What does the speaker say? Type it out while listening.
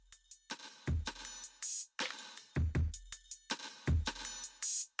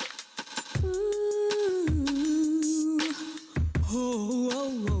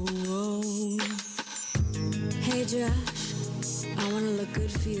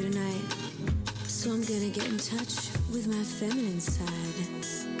So I'm gonna get in touch with my feminine side.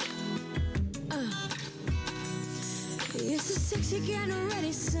 It's a sexy getting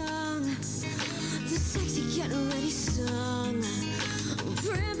ready song. The sexy getting ready song.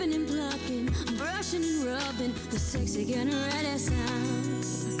 Primping and plucking, brushing and rubbing. The sexy getting ready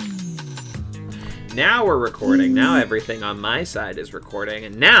song. Now we're recording. Now everything on my side is recording.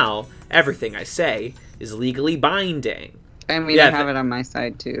 And now everything I say is legally binding. I mean, I have it on my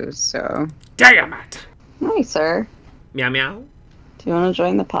side too, so... Damn it! Hi, sir. Meow meow. Do you want to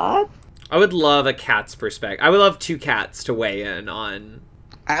join the pod? I would love a cat's perspective. I would love two cats to weigh in on...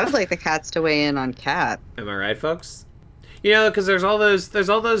 I would like the cats to weigh in on cat. Am I right, folks? You know, because there's all those, I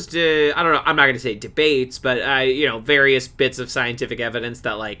don't know, I'm not going to say debates, but, various bits of scientific evidence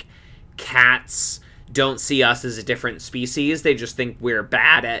that, like, cats don't see us as a different species. They just think we're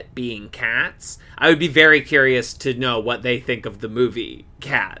bad at being cats. I would be very curious to know what they think of the movie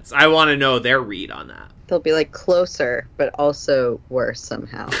Cats. I want to know their read on that. They'll be, like, closer, but also worse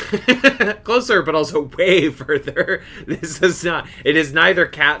somehow. Closer, but also way further. It is neither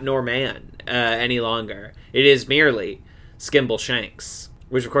cat nor man any longer. It is merely Skimble Shanks,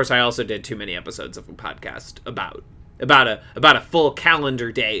 which, of course, I also did too many episodes of a podcast about a full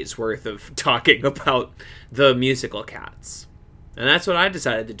calendar day's worth of talking about the musical Cats. And that's what I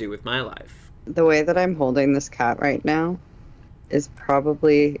decided to do with my life. The way that I'm holding this cat right now is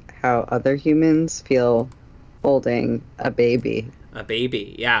probably how other humans feel holding a baby. A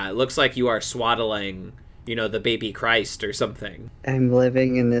baby, yeah. It looks like you are swaddling, the baby Christ or something. I'm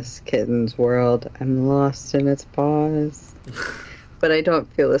living in this kitten's world. I'm lost in its paws. But I don't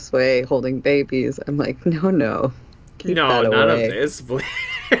feel this way holding babies. I'm like, no. Keep that none away. of this.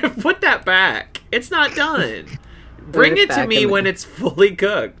 Put that back. It's not done. Bring it to me when it's fully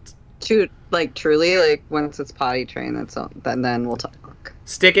cooked. Truly, once it's potty trained, then we'll talk.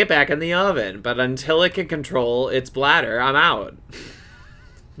 Stick it back in the oven, but until it can control its bladder, I'm out.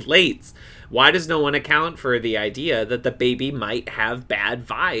 Late. Why does no one account for the idea that the baby might have bad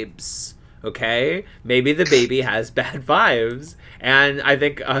vibes? Okay? Maybe the baby has bad vibes, and I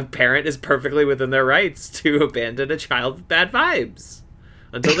think a parent is perfectly within their rights to abandon a child with bad vibes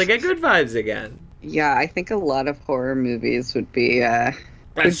until they get good vibes again. Yeah, I think a lot of horror movies would be...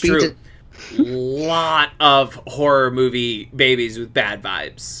 That's true. Lot of horror movie babies with bad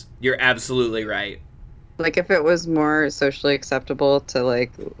vibes. You're absolutely right. Like, if it was more socially acceptable to,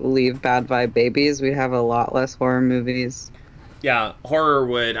 leave bad vibe babies, we'd have a lot less horror movies. Yeah, horror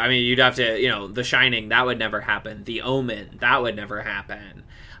would... I mean, you'd have to... The Shining, that would never happen. The Omen, that would never happen.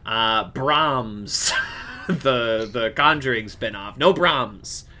 Brahms, the Conjuring spinoff. No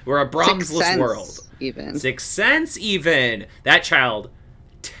Brahms. We're a Brahmsless world. Even. Sixth Sense, even. That child...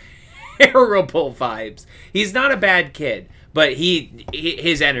 Terrible vibes. He's not a bad kid, but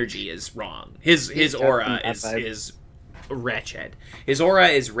his energy is wrong. His aura is wretched. His aura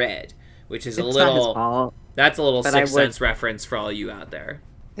is red, which is Not his fault. That's a little Sixth Sense reference for all you out there.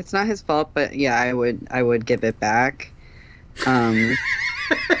 It's not his fault, but yeah, I would give it back.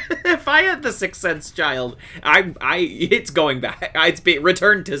 If I had the Sixth Sense child, it's going back. It's being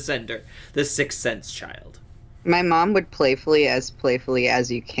returned to sender. The Sixth Sense child. My mom would playfully as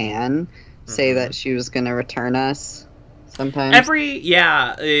you can say that she was going to return us sometimes.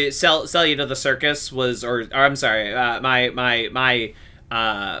 Sell you to the circus was, I'm sorry, my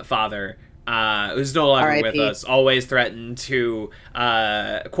father, who's no longer R.I.P. with us, always threatened to,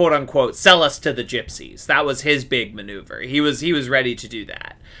 quote unquote, sell us to the gypsies. That was his big maneuver. He was ready to do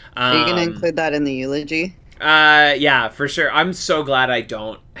that. Are you going to include that in the eulogy? Yeah, for sure. I'm so glad I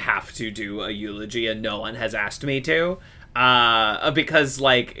don't have to do a eulogy and no one has asked me to. Because,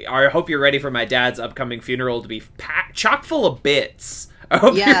 I hope you're ready for my dad's upcoming funeral to be chock full of bits.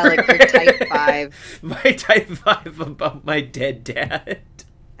 Yeah, your type 5. My type 5 about my dead dad.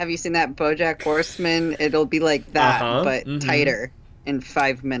 Have you seen that BoJack Horseman? It'll be like that, but tighter. In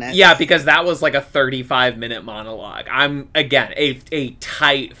 5 minutes. Yeah, because that was like a 35-minute monologue. I'm again a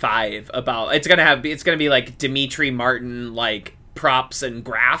tight 5 about it's gonna be like Dimitri Martin props and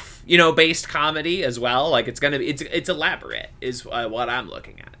graph based comedy as well. It's elaborate is what I'm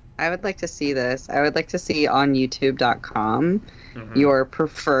looking at. I would like to see this. I would like to see on YouTube.com your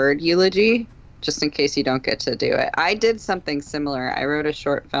preferred eulogy, just in case you don't get to do it. I did something similar. I wrote a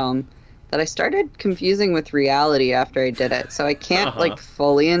short film that I started confusing with reality after I did it. So I can't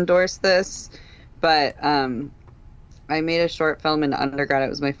fully endorse this, but I made a short film in undergrad. It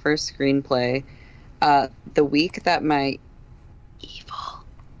was my first screenplay. The week that my evil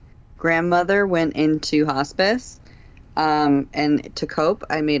grandmother went into hospice, and to cope,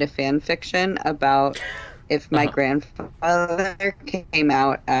 I made a fan fiction about if my grandfather came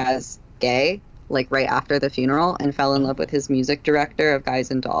out as gay, like right after the funeral and fell in love with his music director of Guys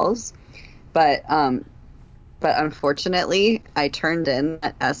and Dolls. But unfortunately, I turned in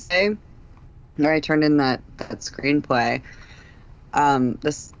that essay, or I turned in that screenplay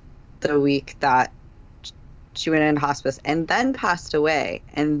the week that she went into hospice and then passed away.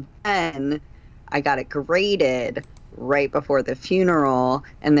 And then I got it graded right before the funeral,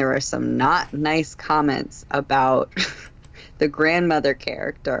 and there were some not nice comments about the grandmother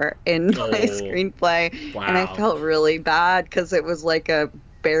character in my screenplay. Wow. And I felt really bad because it was like a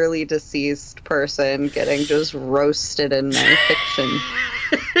barely deceased person getting just roasted in my fiction.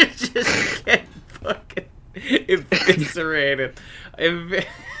 Just get fucking eviscerated.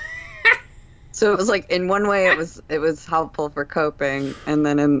 So it was like, in one way it was helpful for coping, and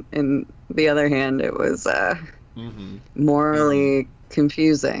then in the other hand it was morally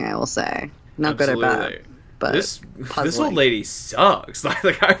confusing, I will say. Not Absolutely. good or bad, but this puzzling. old lady sucks.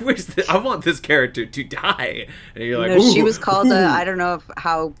 Like I wish I want this character to die. And you're like, she was called I don't know if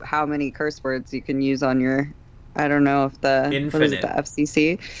how many curse words you can use on your, I don't know if the Infinite. What is it, the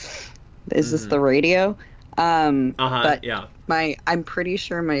FCC? Is this the radio? But yeah. I'm pretty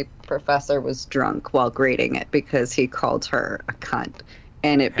sure my professor was drunk while grading it because he called her a cunt,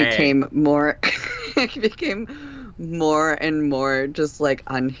 and it became more and more just like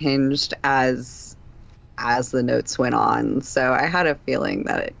unhinged as the notes went on. So I had a feeling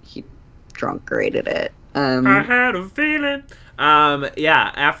that he drunk graded it. I had a feeling.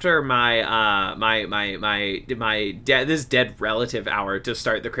 Yeah, after my this dead relative hour to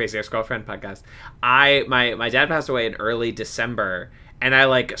start the Crazy Ex-Girlfriend podcast, my dad passed away in early December, and I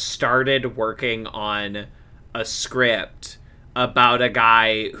like started working on a script about a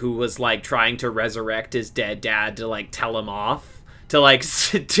guy who was like trying to resurrect his dead dad to like tell him off, to like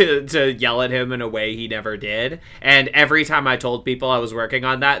to yell at him in a way he never did. And every time I told people I was working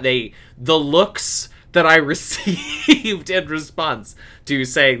on that, the looks that I received in response to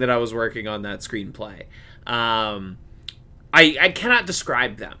saying that I was working on that screenplay, I cannot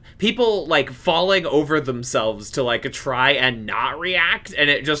describe them. People like falling over themselves to like try and not react, and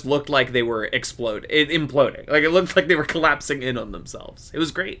it just looked like they were imploding. Like it looked like they were collapsing in on themselves. It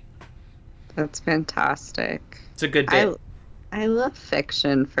was great. That's fantastic. It's a good bit. I love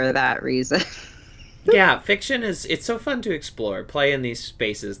fiction for that reason. Yeah, fiction it's so fun to explore, play in these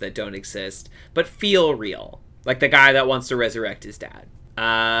spaces that don't exist, but feel real. Like the guy that wants to resurrect his dad.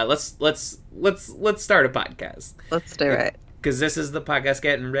 Let's start a podcast. Let's do it. Because this is the podcast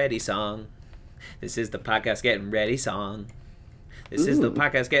getting ready song. This is the podcast getting ready song. This is the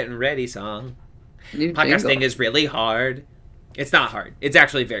podcast getting ready song. Podcasting is really hard. It's not hard. It's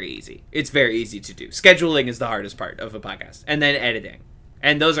actually very easy. It's very easy to do. Scheduling is the hardest part of a podcast, and then editing.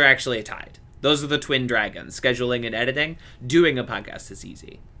 And those are actually tied. Those are the twin dragons. Scheduling and editing. Doing a podcast is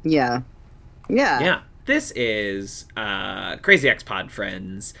easy. Yeah. Yeah. This is Crazy X-Pod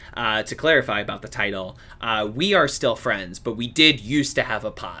Friends. To clarify about the title, we are still friends, but we did used to have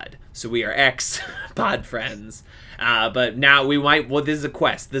a pod. So we are X-Pod Friends. But now this is a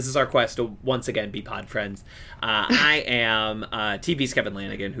quest. This is our quest to once again be pod friends. I am TV's Kevin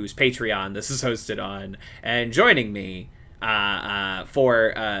Lanigan, whose Patreon this is hosted on, and joining me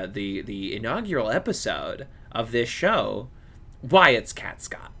for the inaugural episode of this show, Wyatt's Cat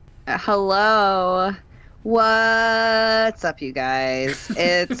Scott. Hello. What's up, you guys?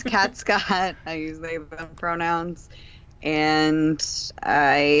 It's Cat Scott. I use they, them pronouns. And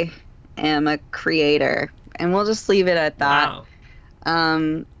I am a creator. And we'll just leave it at that.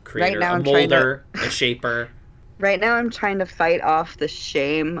 Wow. Creator, right now a molder, a shaper. Right now I'm trying to fight off the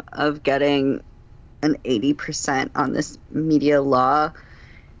shame of getting an 80% on this media law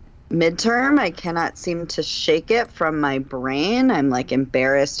midterm. I cannot seem to shake it from my brain. I'm like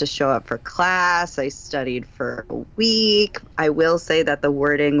embarrassed to show up for class. I studied for a week. I will say that the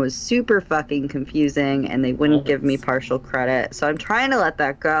wording was super fucking confusing and they wouldn't give me partial credit. So I'm trying to let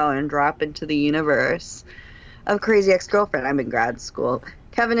that go and drop into the universe of Crazy Ex-Girlfriend. I'm in grad school.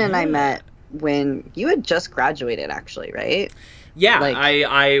 Kevin and I met when you had just graduated, actually, right? Yeah, like,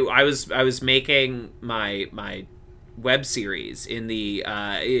 I was making my web series in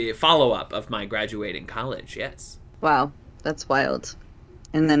the follow-up of my graduating college. Yes. Wow, that's wild.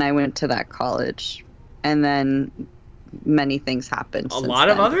 And then I went to that college, and then many things happened. A lot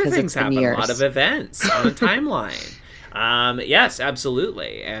of other things happened. A lot of events on a timeline. Yes,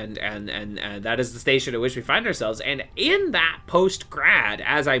 absolutely, and that is the station at which we find ourselves. And in that post-grad,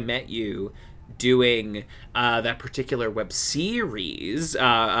 as I met you doing that particular web series,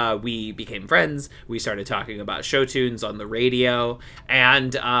 we became friends. We started talking about show tunes on the radio,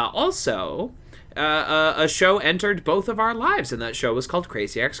 and also a show entered both of our lives, and that show was called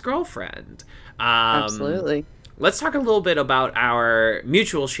Crazy Ex-Girlfriend. Absolutely. Let's talk a little bit about our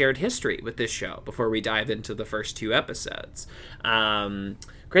mutual shared history with this show before we dive into the first 2 episodes.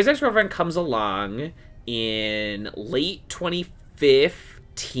 Crazy Ex-Girlfriend comes along in late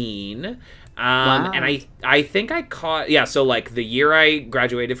 2015. Wow. And I think I caught, so like the year I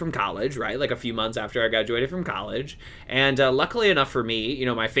graduated from college, right? Like a few months after I graduated from college. And luckily enough for me,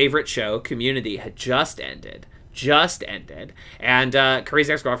 my favorite show, Community, had just ended. And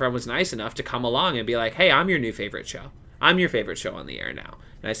Crazy Ex-Girlfriend was nice enough to come along and be like, hey, I'm your new favorite show. I'm your favorite show on the air now.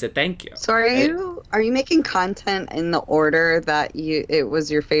 And I said, thank you. So are you making content in the order that it was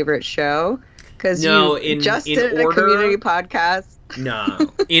your favorite show? Because you just did a community podcast.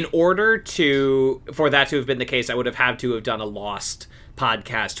 No. In order for that to have been the case, I would have had to have done a Lost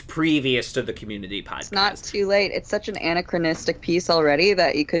podcast previous to the Community podcast. It's not too late. It's such an anachronistic piece already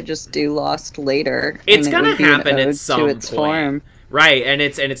that you could just do Lost later. It's going to happen at some point. Form. Right, and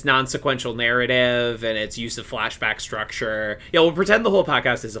it's non-sequential narrative, and it's use of flashback structure. Yeah, we'll pretend the whole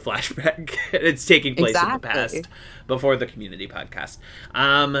podcast is a flashback. It's taking place in the past, before the Community podcast.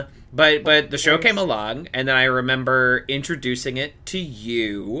 But the show came along, and then I remember introducing it to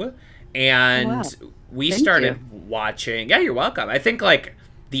you, and we started watching. Yeah, you're welcome. I think like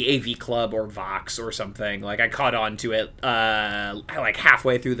the AV Club or Vox or something. Like I caught on to it like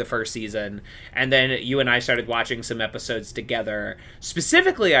halfway through the first season, and then you and I started watching some episodes together.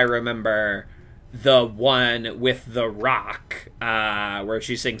 Specifically, I remember the one with The Rock, where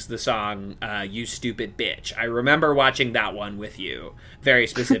she sings the song "You Stupid Bitch." I remember watching that one with you very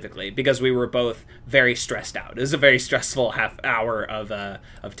specifically because we were both very stressed out. It was a very stressful half hour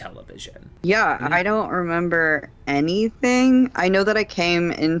of television. Yeah, I don't remember anything. I know that I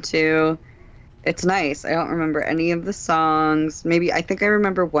came into. It's nice. I don't remember any of the songs. Maybe I think I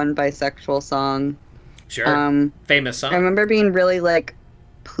remember one bisexual song. Sure. Famous song. I remember being really like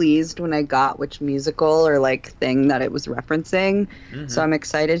pleased when I got which musical or like thing that it was referencing. Mm-hmm. So I'm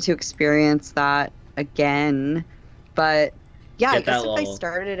excited to experience that again. But yeah, I guess if I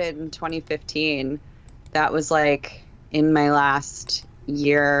started it in 2015, that was like in my last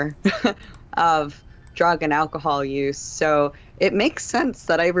year of drug and alcohol use. So it makes sense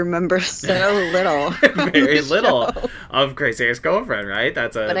that I remember so little. Very little of Crazy Ex-Girlfriend, right?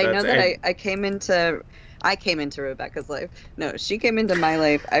 But I know that I came into Rebecca's life. No, she came into my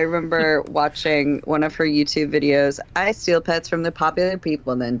life. I remember watching one of her YouTube videos. I steal pets from the popular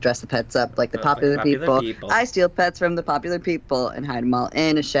people and then dress the pets up like the popular people. I steal pets from the popular people and hide them all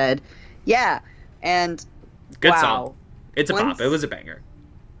in a shed. Yeah. And good song. It's a pop. It was a banger.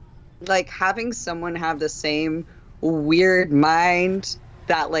 Like having someone have the same weird mind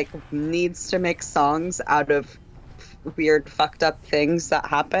that like needs to make songs out of weird fucked up things that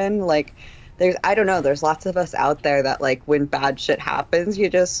happen. Like there's lots of us out there that like when bad shit happens, you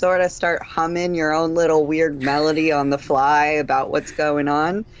just sort of start humming your own little weird melody on the fly about what's going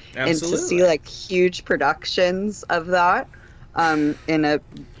on. Absolutely. And to see like huge productions of that in a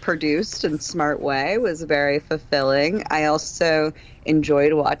produced and smart way was very fulfilling. I also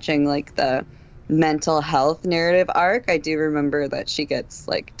enjoyed watching like the mental health narrative arc. I do remember that she gets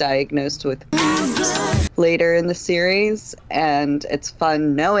like diagnosed with later in the series, and it's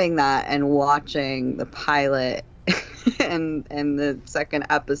fun knowing that and watching the pilot and the second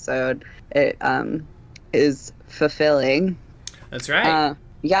episode. It is fulfilling. That's right.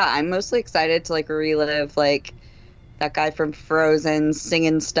 Yeah, I'm mostly excited to like relive like that guy from Frozen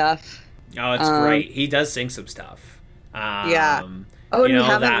singing stuff. Oh, it's great. He does sing some stuff. Yeah. Oh, and we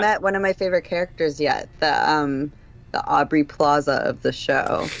haven't met one of my favorite characters yet. The Aubrey Plaza of the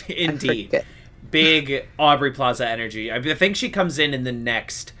show. Indeed. Big Aubrey Plaza energy. I think she comes in the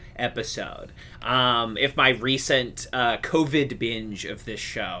next episode. If my recent COVID binge of this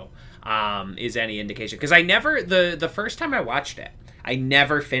show is any indication. Because I never, the first time I watched it, I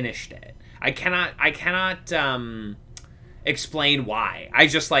never finished it. I cannot explain why. I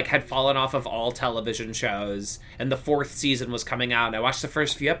just like had fallen off of all television shows, and the 4th season was coming out, and I watched the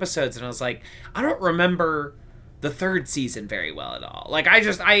first few episodes and I was like, I don't remember the 3rd season very well at all. Like I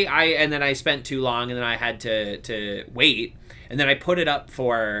and then I spent too long, and then I had to wait, and then I put it up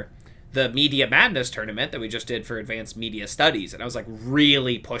for the Media Madness tournament that we just did for Advanced Media Studies, and I was like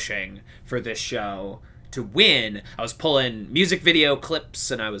really pushing for this show to win. I was pulling music video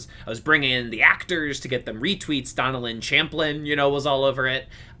clips, and I was bringing in the actors to get them retweets. Donnellan Champlin, was all over it.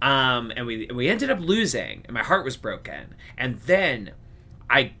 And we ended up losing, and my heart was broken. And then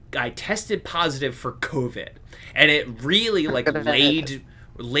I tested positive for COVID, and it really like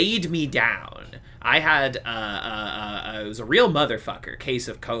laid me down I had it was a real motherfucker case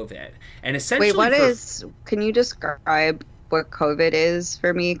of COVID, and essentially, Wait, can you describe what COVID is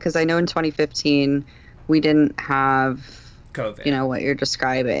for me? Because I know in 2015 we didn't have COVID. You know what you're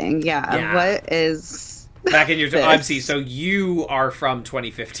describing. Yeah. What is back in your so you are from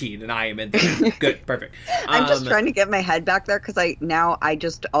 2015 and I am in the good, perfect. I'm just trying to get my head back there because I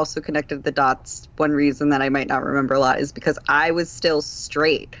just also connected the dots. One reason that I might not remember a lot is because I was still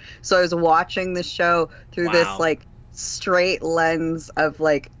straight, so I was watching the show through this like straight lens of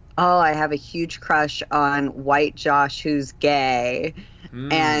like, oh, I have a huge crush on white Josh who's gay,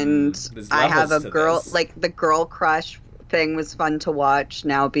 and I have a girl like the girl crush thing was fun to watch.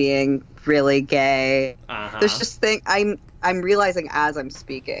 Now being really gay, there's just I'm realizing as I'm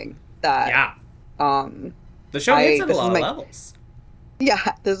speaking that the show hits at a lot of levels.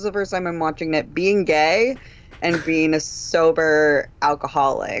 Yeah, this is the first time I'm watching it being gay and being a sober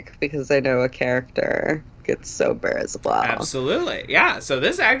alcoholic, because I know a character gets sober as well. Absolutely. Yeah, so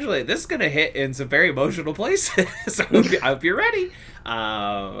this is gonna hit in some very emotional places. So I hope you're ready.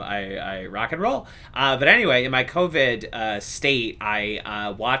 I rock and roll. But anyway, in my COVID state,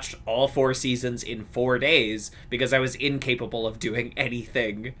 I watched all 4 seasons in 4 days because I was incapable of doing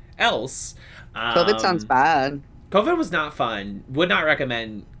anything else. COVID sounds bad. COVID was not fun. Would not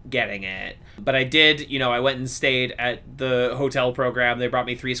recommend getting it. But I did, I went and stayed at the hotel program. They brought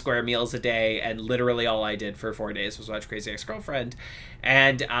me 3 square meals a day, and literally all I did for 4 days was watch Crazy Ex-Girlfriend.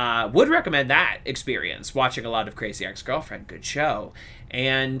 And would recommend that experience, watching a lot of Crazy Ex-Girlfriend. Good show.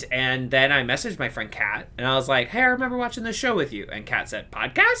 And then I messaged my friend Kat, and I was like, hey, I remember watching this show with you. And Kat said,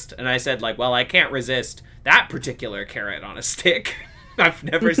 podcast? And I said, like, well, I can't resist that particular carrot on a stick. I've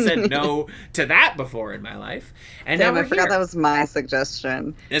never said no to that before in my life. And damn, now we're I forgot here. that was my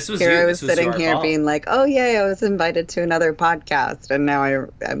suggestion. This was here you. I was sitting here fault. being like, oh yay, I was invited to another podcast, and now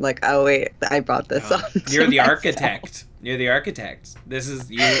I'm like, oh wait, I brought this on. You're the architect. You're the architect. This is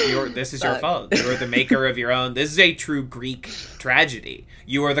this is your fault. You are the maker of your own. This is a true Greek tragedy.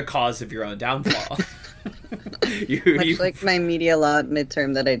 You are the cause of your own downfall. Much like my media law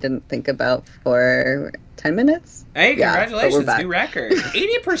midterm that I didn't think about for 10 minutes. Hey, congratulations, new record.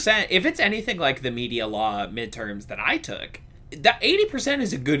 80%, if it's anything like the media law midterms that I took, that 80%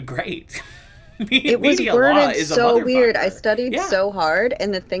 is a good grade. It was worded so weird. I studied so hard,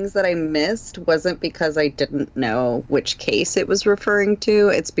 and the things that I missed wasn't because I didn't know which case it was referring to.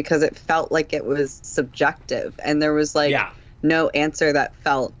 It's because it felt like it was subjective, and there was no answer that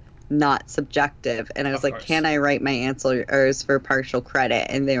felt not subjective. And I was like, can I write my answers for partial credit?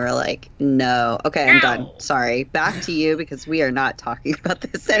 And they were like, no. Okay, I'm done. Sorry. Back to you, because we are not talking about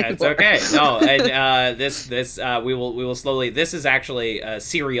this anymore. That's okay. No, and this we will slowly. This is actually a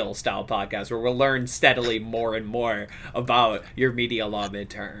serial style podcast where we'll learn steadily more and more about your media law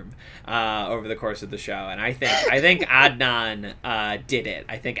midterm over the course of the show. And I think Adnan did it.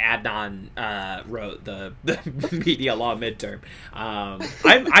 I think Adnan wrote the media law midterm.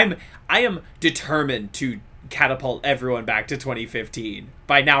 I am determined to catapult everyone back to 2015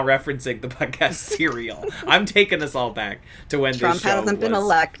 by now referencing the podcast Serial. I'm taking us all back to when Trump this show hasn't been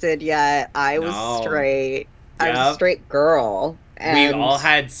elected yet. I was straight. I was a straight girl. And we all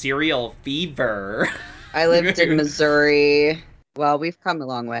had Serial fever. I lived in Missouri. Well, we've come a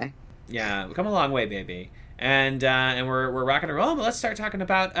long way. Yeah, we've come a long way, baby. And we're rocking and rolling, but let's start talking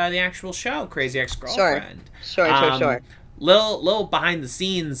about the actual show, Crazy Ex-Girlfriend. Sure. Little behind the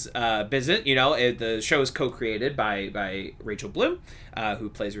scenes visit. The show is co-created by Rachel Bloom, who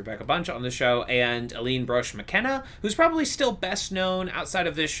plays Rebecca Bunch on the show, and Aline Brosh McKenna, who's probably still best known outside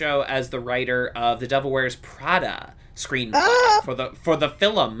of this show as the writer of the Devil Wears Prada screenplay for the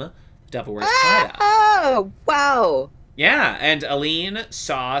film Devil Wears Prada. Oh, wow. Yeah, and Aline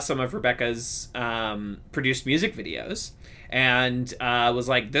saw some of Rebecca's produced music videos and was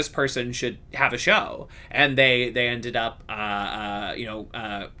like, this person should have a show. And they ended up,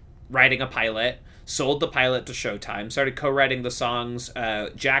 writing a pilot, sold the pilot to Showtime, started co-writing the songs.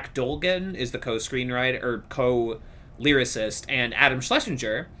 Jack Dolgan is the co-screenwriter or co-lyricist, and Adam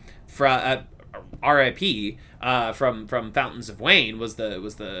Schlesinger, from R.I.P. From Fountains of Wayne was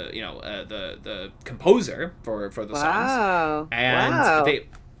the composer for the songs. And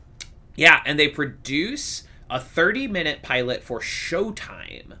they produce a 30-minute pilot for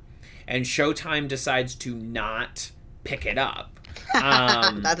Showtime, and Showtime decides to not pick it up.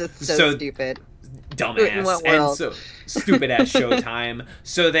 That is so stupid. Dumbass. And so stupid ass Showtime.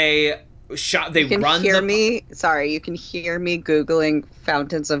 So they you can hear me Googling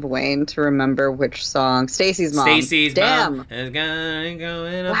Fountains of Wayne to remember which song. Stacy's mom. Mom is going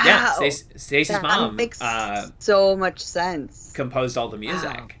up. Wow. Yeah, Stacy's mom makes so much sense. Composed all the music.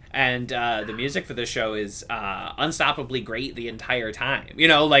 Wow. And the music for the show is unstoppably great the entire time. You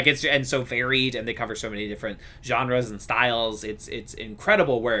know, like it's and so varied, and they cover so many different genres and styles. It's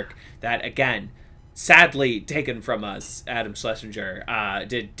incredible work that, again, sadly taken from us. Adam Schlesinger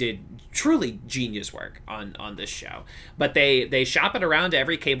did truly genius work on this show, but they shop it around to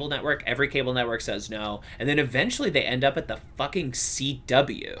every cable network. Every cable network says no, and then eventually they end up at the fucking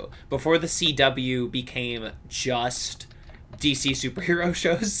CW before the CW became just DC superhero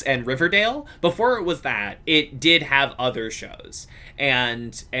shows and Riverdale. Before it was that, it did have other shows,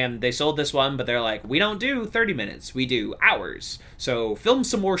 and they sold this one, but they're like, we don't do 30 minutes, we do hours, so film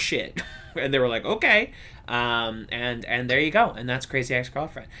some more shit. And they were like, okay. And there you go. And that's Crazy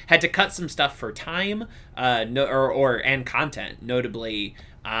Ex-Girlfriend. Had to cut some stuff for time, and content, notably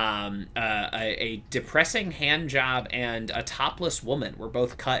a depressing hand job and a topless woman were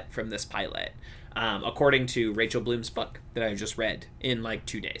both cut from this pilot, according to Rachel Bloom's book that I just read in like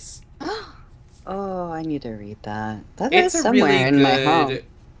 2 days. Oh, I need to read that. That It's is somewhere in my home.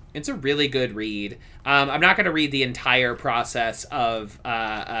 It's a really good read. I'm not going to read the entire process of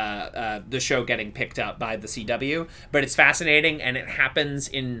the show getting picked up by the CW, but it's fascinating, and it happens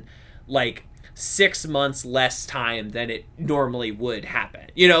in like 6 months less time than it normally would happen.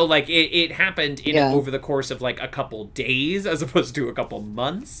 You know, like it happened over the course of like a couple days as opposed to a couple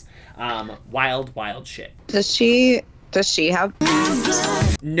months. Wild shit. Does she have?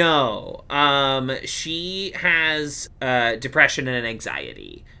 No. She has depression and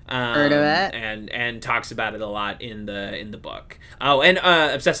anxiety. Heard of it. And talks about it a lot in the book. Oh, and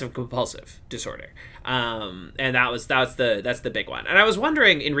obsessive compulsive disorder. And that's the big one. And I was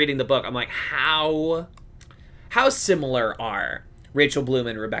wondering in reading the book, I'm like, how similar are Rachel Bloom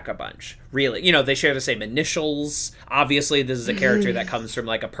and Rebecca Bunch? Really, you know, they share the same initials. Obviously, this is a character that comes from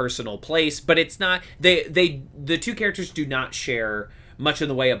like a personal place, but it's not. The two characters do not share much in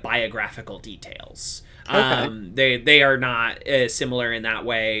the way of biographical details. Okay. They are not similar in that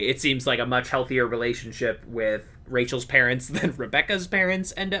way. It seems like a much healthier relationship with Rachel's parents than Rebecca's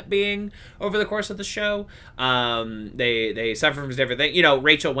parents end up being over the course of the show. They suffer from different things. You know,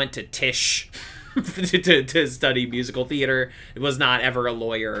 Rachel went to Tisch to study musical theater. It was not ever a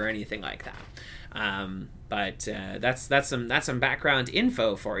lawyer or anything like that. But that's some background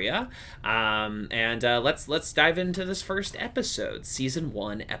info for you. And let's dive into this first episode, season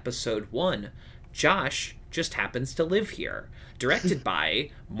 1, episode 1. Josh just happens to live here. Directed by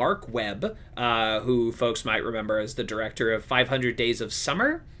Mark Webb, who folks might remember as the director of 500 Days of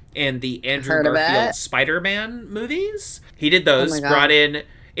Summer and the Andrew Garfield Spider-Man movies. He did those, brought in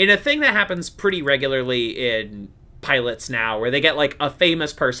a thing that happens pretty regularly in pilots now, where they get like a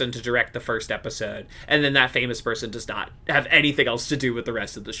famous person to direct the first episode, and then that famous person does not have anything else to do with the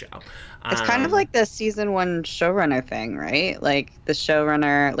rest of the show. It's kind of like the season 1 showrunner thing, right? Like the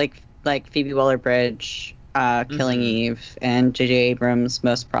showrunner, like Phoebe Waller-Bridge, Killing Eve, and J.J. Abrams'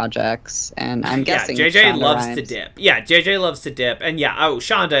 most projects, and I'm guessing J.J. loves to dip. Yeah, J.J. loves to dip, and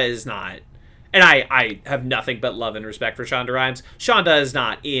Shonda is not. And I have nothing but love and respect for Shonda Rhimes. Shonda is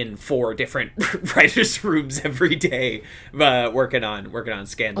not in 4 different writers' rooms every day, working on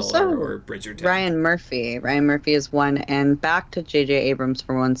Scandal or Bridgerton. Ryan Murphy is one, and back to J.J. Abrams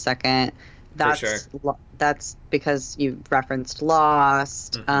for 1 second. That's because you referenced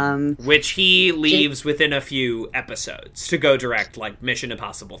Lost. Which he leaves within a few episodes to go direct, like, Mission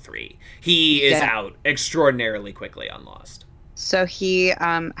Impossible 3. He is out extraordinarily quickly on Lost. So he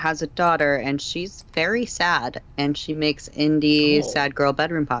has a daughter, and she's very sad, and she makes indie sad girl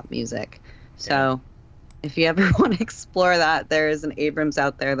bedroom pop music. So if you ever want to explore that, there is an Abrams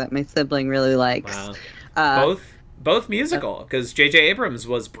out there that my sibling really likes. Wow. Both musical, because J.J. Abrams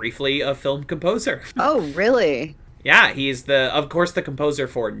was briefly a film composer. Oh, really? Yeah, he's of course the composer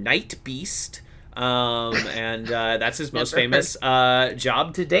for Night Beast, and that's his most famous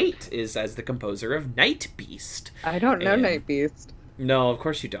job to date, is as the composer of Night Beast. I don't know Night Beast. No, of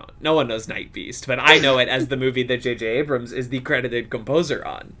course you don't. No one knows Night Beast, but I know it as the movie that J.J. Abrams is the credited composer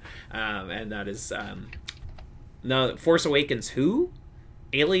on, and that is Force Awakens. Who?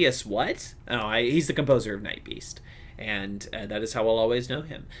 Alias what? Oh, he's the composer of Night Beast. And that is how I'll always know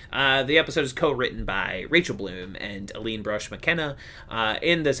him. The episode is co-written by Rachel Bloom and Aline Brosh McKenna.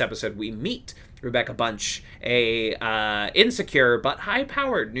 In this episode, we meet Rebecca Bunch, a insecure but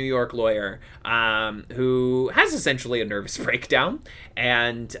high-powered New York lawyer who has essentially a nervous breakdown,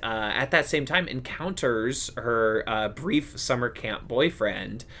 and at that same time encounters her brief summer camp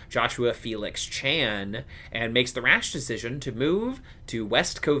boyfriend, Joshua Felix Chan, and makes the rash decision to move to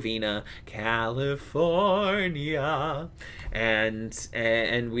West Covina, California.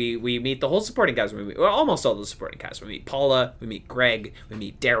 And we meet the whole supporting cast. Almost all the supporting cast. We meet Paula, we meet Greg, we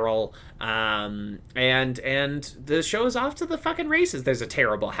meet Daryl, and the show is off to the fucking races. There's a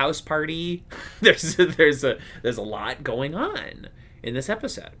terrible house party. There's a lot going on in this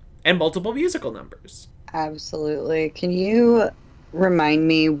episode, and multiple musical numbers. Absolutely. Can you remind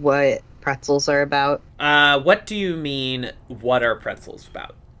me what pretzels are about? What do you mean? What are pretzels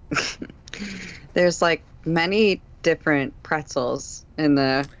about? There's like many different pretzels in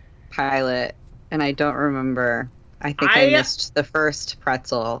the pilot, and I don't remember. I think I missed the first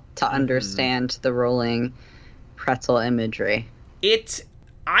pretzel to understand the rolling pretzel imagery.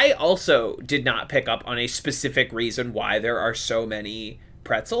 I also did not pick up on a specific reason why there are so many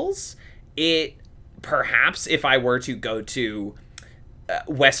pretzels. Perhaps if I were to go to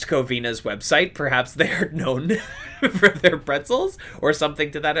West Covina's website, perhaps they are known for their pretzels or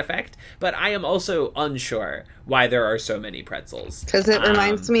something to that effect, but I am also unsure why there are so many pretzels. Because it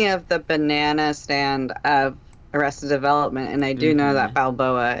reminds me of the banana stand of Arrested Development, and I do know that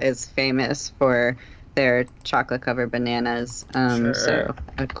Balboa is famous for their chocolate-covered bananas. Sure. So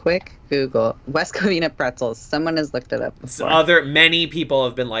a quick Google. West Covina pretzels. Someone has looked it up before. Many people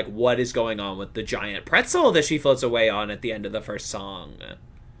have been like, what is going on with the giant pretzel that she floats away on at the end of the first song?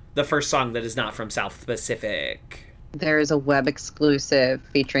 The first song that is not from South Pacific. There is a web exclusive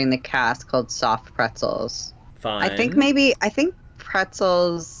featuring the cast called Soft Pretzels. Fun. I think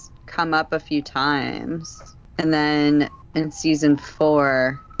pretzels come up a few times. And then in season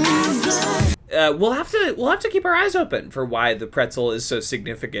 4... we'll have to keep our eyes open for why the pretzel is so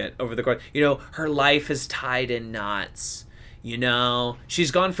significant over the course. Her life is tied in knots.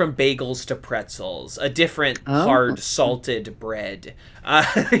 She's gone from bagels to pretzels, a different hard salted bread. On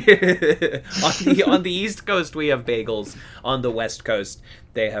the East Coast, we have bagels. On the West Coast,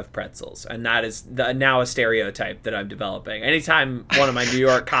 they have pretzels, and that is now a stereotype that I'm developing. Anytime one of my New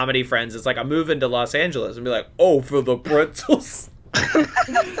York comedy friends is like, "I'm moving to Los Angeles," and be like, "Oh, for the pretzels."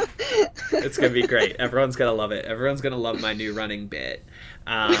 It's gonna be great. Everyone's gonna love it. Everyone's gonna love my new running bit,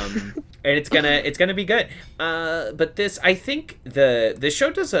 and it's gonna be good. But I think this show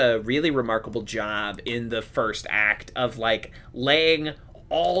does a really remarkable job in the first act of like laying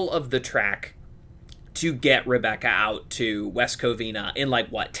all of the track to get Rebecca out to West Covina in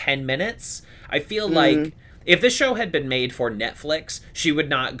 10 minutes. I feel like if this show had been made for Netflix, she would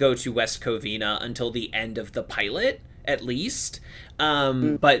not go to West Covina until the end of the pilot, at least.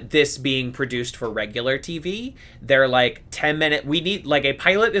 But this being produced for regular TV, they're 10 minute. We need a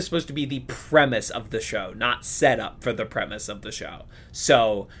pilot is supposed to be the premise of the show, not set up for the premise of the show.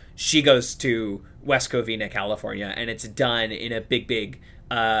 So she goes to West Covina, California, and it's done in a big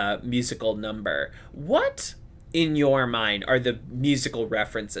musical number. What, in your mind, are the musical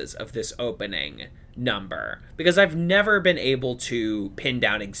references of this opening number? Because I've never been able to pin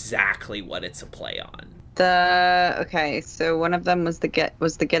down exactly what it's a play on. So one of them was the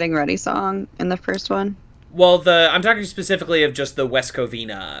Getting Ready song in the first one. Well, I'm talking specifically of just the West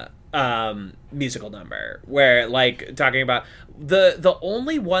Covina musical number, where talking about the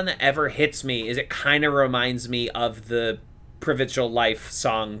only one that ever hits me is it kind of reminds me of the Provincial Life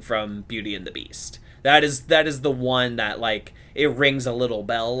song from Beauty and the Beast. That is the one that it rings a little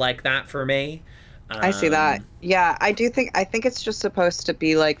bell like that for me. I see that. Yeah, I think it's just supposed to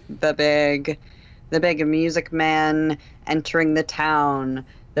be the big music man entering the town,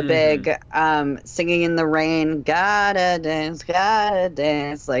 the big singing in the rain, gotta dance,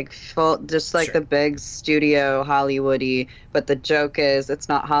 full, just Sure. the big studio Hollywoody. But the joke is, it's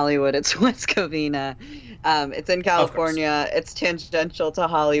not Hollywood, it's West Covina. It's in California. It's tangential to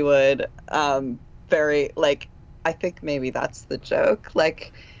Hollywood. Very I think maybe that's the joke.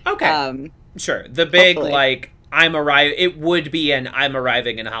 Okay, sure. The big hopefully. it would be an I'm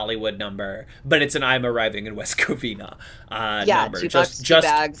arriving in Hollywood number, but it's an I'm arriving in West Covina number. $2, two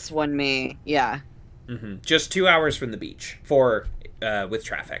bags, one me. Yeah. Just 2 hours from the beach with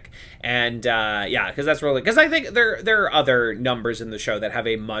traffic. And because that's really, because I think there are other numbers in the show that have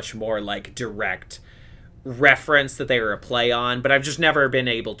a much more direct reference that they were a play on, but I've just never been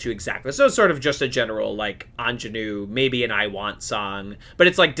able to exactly. So it's sort of just a general ingenue, maybe an I Want song, but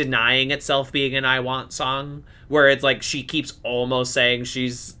it's denying itself being an I Want song, where it's she keeps almost saying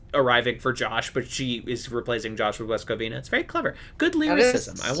she's arriving for Josh, but she is replacing Josh with West Covina. It's very clever. Good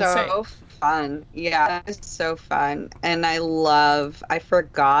lyricism, I will say. fun. Yeah, it's so fun. And I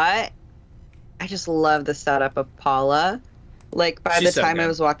just love the setup of Paula. Like, by She's the so time I good.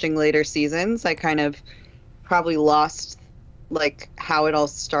 was watching later seasons, I kind of probably lost, like, how it all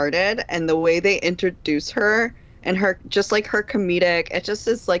started. And the way they introduce her and her, just like her comedic, it just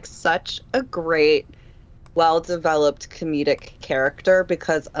is like such a great, well-developed comedic character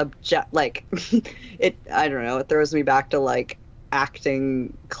because I don't know, it throws me back to like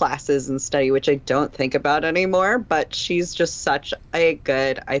acting classes and study, which I don't think about anymore, but she's just such a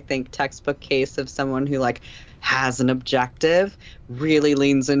good, I think, textbook case of someone who like has an objective, really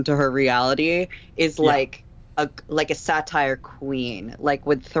leans into her reality, is like a satire queen, like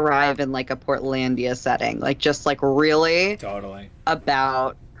would thrive in like a Portlandia setting, like just like really Totally.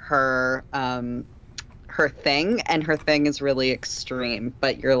 about her her thing, and her thing is really extreme,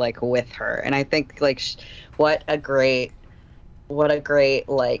 but you're like with her. And I think like what a great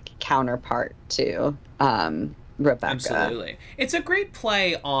like counterpart to Rebecca. Absolutely. It's a great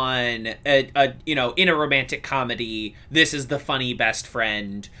play on a in a romantic comedy, this is the funny best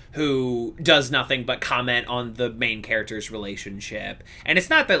friend who does nothing but comment on the main character's relationship. And it's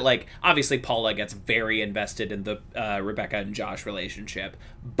not that, like, obviously Paula gets very invested in the Rebecca and Josh relationship,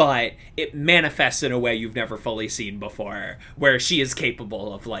 but it manifests in a way you've never fully seen before, where she is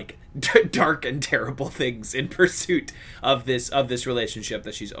capable of like dark and terrible things in pursuit of this relationship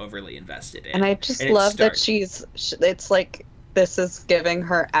that she's overly invested in. And I just love that it's like, this is giving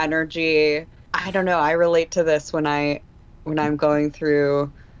her energy. I don't know, I relate to this when I'm going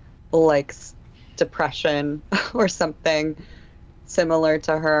through like depression or something similar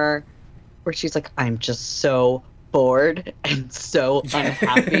to her, where she's like, I'm just so bored and so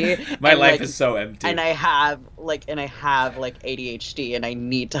unhappy. My life like, is so empty. And I have ADHD and I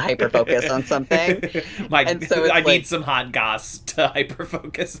need to hyperfocus on something. And so I need some hot goss to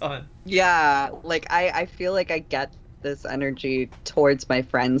hyperfocus on. Yeah, like I feel like I get this energy towards my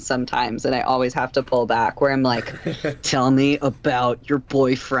friends sometimes, and I always have to pull back, where I'm like, tell me about your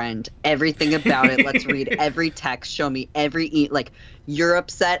boyfriend, everything about it. Let's read every text, show me every like, you're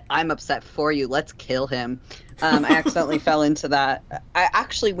upset, I'm upset for you, let's kill him. I accidentally fell into that. I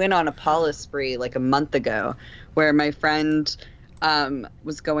actually went on a Paula spree like a month ago, where my friend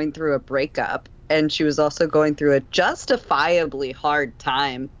was going through a breakup, and she was also going through a justifiably hard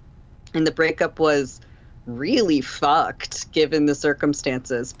time, and the breakup was really fucked given the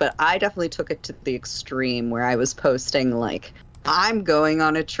circumstances. But I definitely took it to the extreme, where I was posting like, I'm going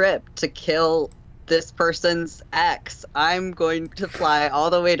on a trip to kill this person's ex, I'm going to fly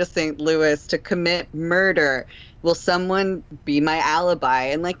all the way to St. Louis to commit murder, will someone be my alibi?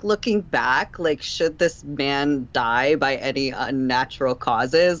 And like, looking back, like, should this man die by any unnatural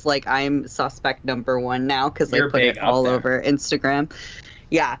causes, like, I'm suspect number one now, because I put it all over Instagram.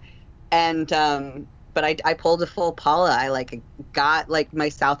 Yeah. And but I pulled a full Paula. I like got like my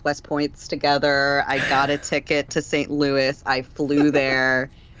Southwest points together. I got a ticket to St. Louis. I flew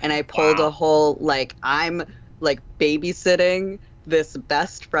there, and I pulled a whole, like, I'm like babysitting this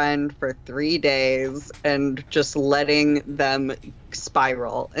best friend for 3 days and just letting them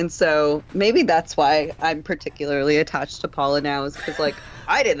spiral. And so maybe that's why I'm particularly attached to Paula now, is because like,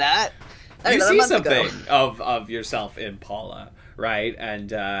 I did that. You see something of yourself in Paula. Right, and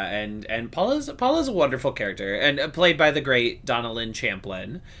Paula's a wonderful character, and played by the great Donna Lynn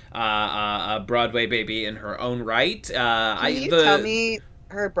Champlin, a Broadway baby in her own right. Can you tell me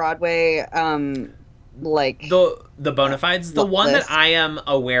her Broadway, like the Bonafides, the one that I am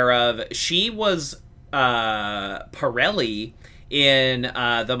aware of? She was Pirelli in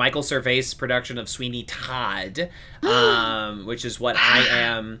the Michael Cervais production of Sweeney Todd, which is what I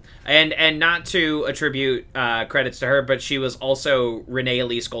am. And not to attribute credits to her, but she was also Renee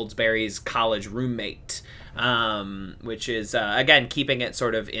Elise Goldsberry's college roommate, which is again keeping it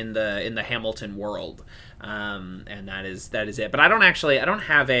sort of in the Hamilton world. And that is it. But I don't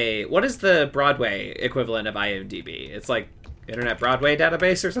have what is the Broadway equivalent of IMDb? It's like Internet Broadway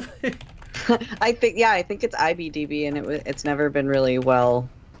Database or something. I think it's IBDB, and it's never been really well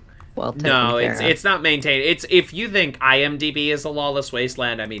taken No, care of. It's not maintained. It's, if you think IMDb is a lawless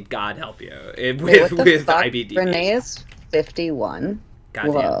wasteland, I mean, God help you with IBDB. Renee is 51.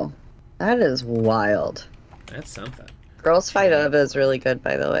 Goddamn. Whoa, that is wild. That's something. Girls Fight Over is really good,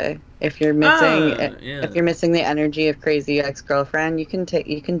 by the way. If you're missing the energy of Crazy Ex-Girlfriend, you can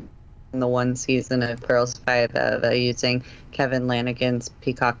the one season of Girls Fight Over using Kevin Lanigan's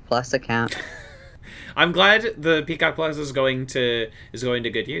Peacock Plus account. I'm glad the Peacock Plus is going to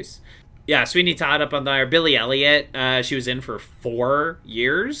good use. Yeah, Sweeney Todd up on there. Billy Elliot, she was in for 4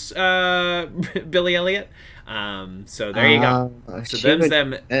 years. Billy Elliot. So there you go. So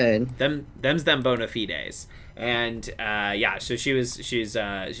them's them bona fides. And yeah, so she's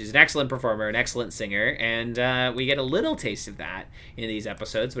an excellent performer, an excellent singer, and we get a little taste of that in these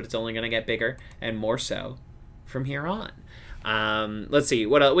episodes, but it's only going to get bigger and more so from here on. Let's see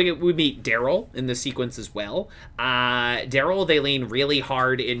what else. We meet Daryl in the sequence as well. Daryl, they lean really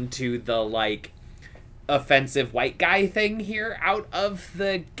hard into the like offensive white guy thing here out of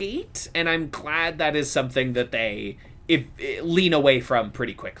the gate, and I'm glad that is something that they lean away from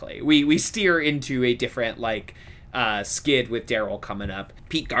pretty quickly. We steer into a different like skid with Daryl coming up.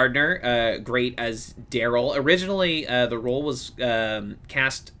 Pete Gardner, great as Daryl. Originally, the role was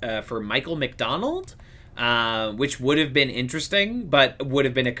cast for Michael McDonald, which would have been interesting, but would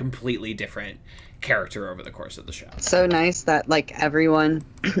have been a completely different character over the course of the show. So nice that like everyone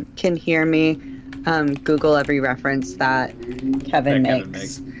can hear me Google every reference that Kevin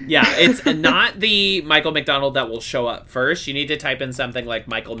makes. Yeah, it's not the Michael McDonald that will show up first. You need to type in something like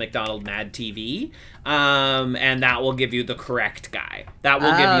Michael McDonald Mad TV, and that will give you the correct guy. That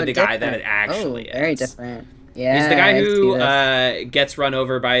will give you the guy that it actually is. Very different. Yeah, he's the guy who gets run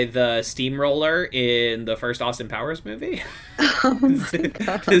over by the steamroller in the first Austin Powers movie. Oh my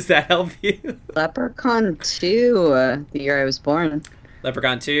God. Does that help you? Leprechaun 2, the year I was born.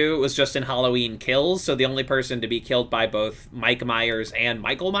 Leprechaun 2 was just in Halloween Kills, so the only person to be killed by both Mike Myers and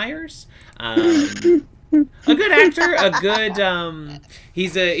Michael Myers. A good actor, a good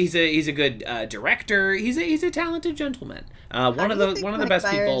he's a good director. He's a talented gentleman. One of the best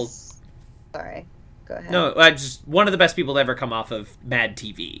people. Sorry. Go ahead. No, just one of the best people to ever come off of Mad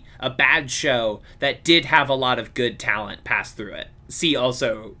TV. A bad show that did have a lot of good talent pass through it. See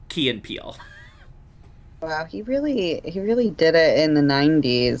also Key and Peele. Wow, he really did it in the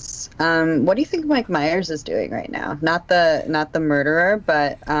 90s. What do you think Mike Myers is doing right now? Not the murderer,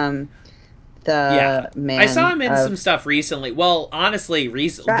 but the man. I saw him in some stuff recently. Well, honestly,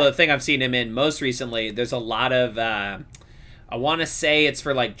 the thing I've seen him in most recently, there's a lot of I want to say it's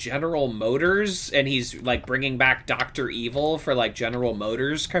for like General Motors, and he's like bringing back Dr. Evil for like General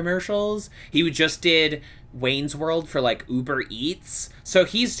Motors commercials. He just did Wayne's World for like Uber Eats. So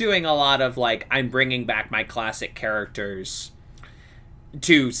he's doing a lot of like, I'm bringing back my classic characters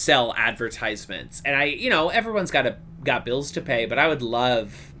to sell advertisements. And everyone's got bills to pay, but I would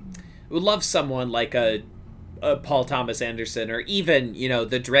love someone like a Paul Thomas Anderson, or even,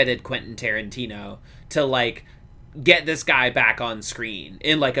 the dreaded Quentin Tarantino, to like get this guy back on screen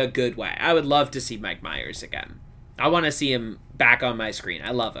in like a good way. I would love to see Mike Myers again. I want to see him back on my screen.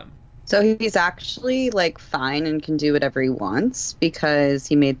 I love him. So he's actually like fine and can do whatever he wants, because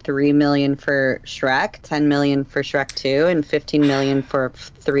he made $3 million for Shrek, $10 million for Shrek 2, and $15 million for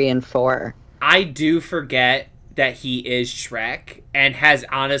 3 and 4. I do forget that he is Shrek, and has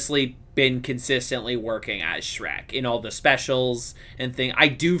honestly been consistently working as Shrek in all the specials and thing. I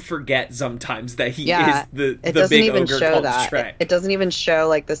do forget sometimes that he is the big ogre called Shrek. It doesn't even show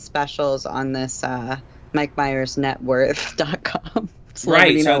like the specials on this MikeMyersNetworth.com.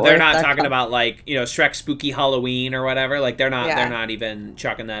 Right, so they're not talking about like, Shrek Spooky Halloween or whatever. Like they're not even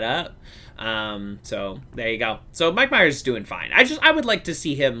chucking that up. So there you go. So Mike Myers is doing fine. I would like to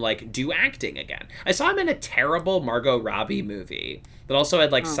see him like do acting again. I saw him in a terrible Margot Robbie movie that also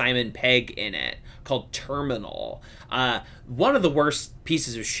had like Simon Pegg in it, called Terminal. One of the worst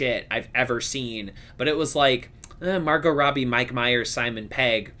pieces of shit I've ever seen, but it was like Margot Robbie, Mike Myers, Simon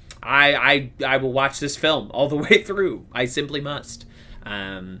Pegg. I will watch this film all the way through. I simply must.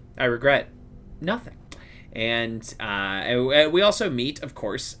 I regret nothing. And we also meet, of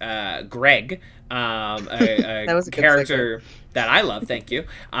course, Greg, a character that I love. Thank you.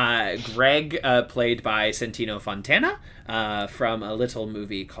 Greg, played by Santino Fontana, from a little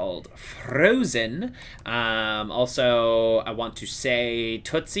movie called Frozen. Also, I want to say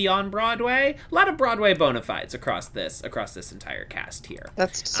Tootsie on Broadway. A lot of Broadway bona fides across this entire cast here.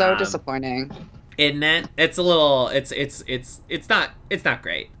 That's so disappointing. Isn't it? It's a little. It's not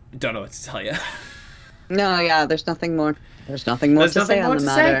great. Don't know what to tell you. No, yeah, there's nothing more to say on the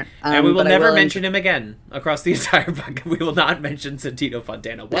matter. And we will never mention him again across the entire book. We will not mention Santino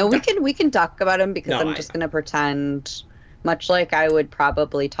Fontana. No, we can talk about him, because I'm just going to pretend, much like I would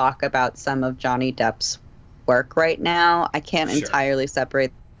probably talk about some of Johnny Depp's work right now. I can't entirely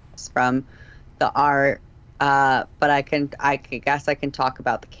separate this from the art, but I guess I can talk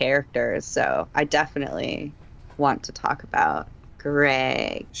about the characters. So I definitely want to talk about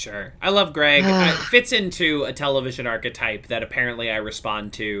Greg. Sure. I love Greg. It fits into a television archetype that apparently I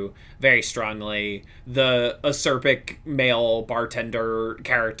respond to very strongly. The acerbic male bartender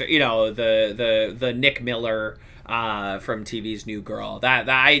character, you know, the Nick Miller from TV's New Girl. That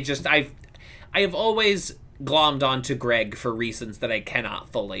I have always glommed onto Greg for reasons that I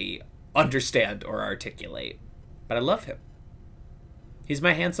cannot fully understand or articulate. But I love him. He's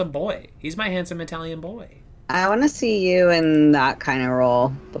my handsome boy. He's my handsome Italian boy. I want to see you in that kind of role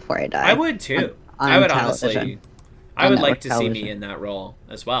before I die. I would too. I would honestly. I would like to see me in that role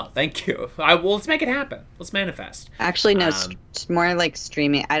as well. Thank you. Let's make it happen. Let's manifest. Actually, no, more like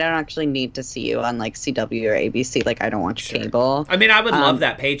streaming. I don't actually need to see you on like CW or ABC. Like, I don't watch cable. I mean, I would love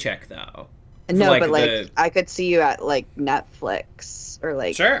that paycheck though. No, but like I could see you at like Netflix or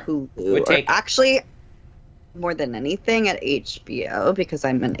like Hulu. Would take actually, more than anything, at HBO, because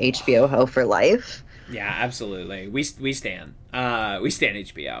I'm an HBO hoe for life. Yeah, absolutely. We stan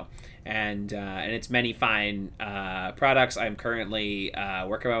HBO, and its many fine products. I'm currently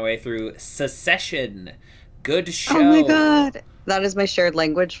working my way through Succession. Good show. Oh my god, that is my shared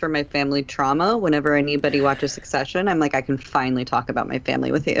language for my family trauma. Whenever anybody watches Succession, I'm like, I can finally talk about my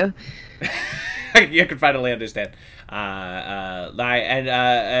family with you. You can finally understand. Knowing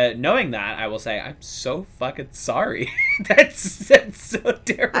that, I will say I'm so fucking sorry. that's so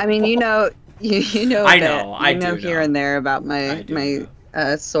terrible. I mean, you know, I know here and there about my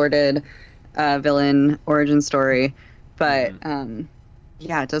sordid villain origin story, but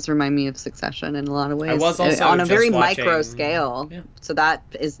yeah, it does remind me of Succession in a lot of ways. I was also on a very watching... micro scale, so that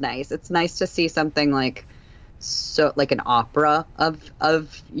is nice. It's nice to see something like an opera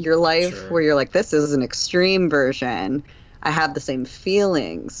of your life, where you're like, this is an extreme version. I have the same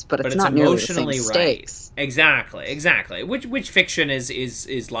feelings, but it's not nearly the same stakes. Exactly. Which fiction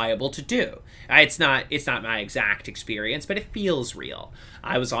is liable to do. It's not my exact experience, but it feels real.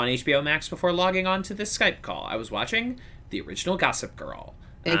 I was on HBO Max before logging on to this Skype call. I was watching the original Gossip Girl.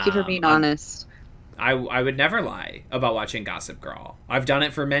 Thank you for being honest. I would never lie about watching Gossip Girl. I've done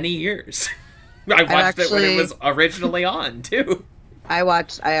it for many years. I watched it when it was originally on too. I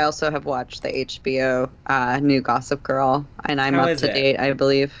also have watched the HBO new Gossip Girl, and I'm up to date, I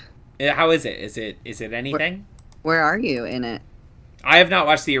believe. How is it? Is it anything? Where are you in it? I have not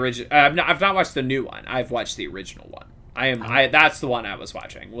watched the original. I've not watched the new one. I've watched the original one. That's the one I was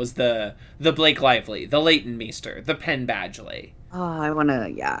watching. Was the Blake Lively, the Leighton Meester, the Penn Badgley. Oh, I want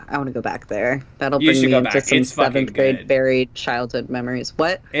to go back there. That'll bring me into some seventh grade buried childhood memories.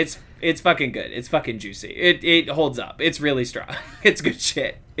 What? It's fucking good. It's fucking juicy. It holds up. It's really strong. It's good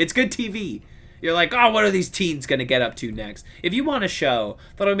shit. It's good TV. You're like, oh, what are these teens gonna get up to next? If you want a show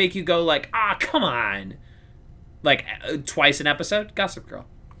that'll make you go like, come on, like twice an episode, Gossip Girl.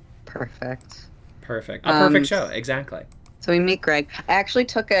 Perfect. A perfect show. Exactly. So we meet Greg. I actually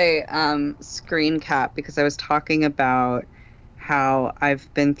took a screen cap because I was talking about how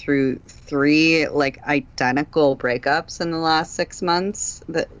I've been through 3 like identical breakups in the last 6 months.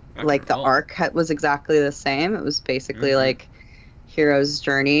 That like the arc was exactly the same. It was basically like hero's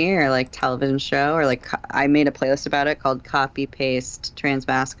journey or like television show, or like I made a playlist about it called Copy Paste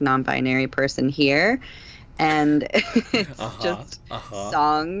Transmasc Non-Binary Person Here, and it's just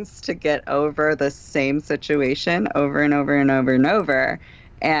songs to get over the same situation over and over and over and over.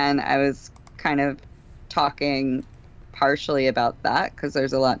 And I was kind of talking partially about that because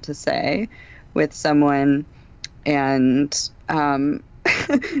there's a lot to say with someone, and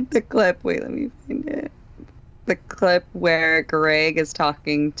the clip, wait, let me find it. The clip where Greg is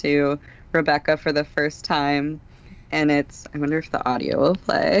talking to Rebecca for the first time, and I wonder if the audio will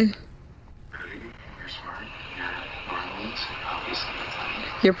play.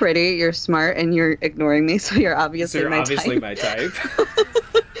 You're pretty, you're smart, and you're ignoring me, so you're obviously my type.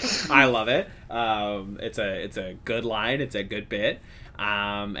 I love it. It's a good line. It's a good bit.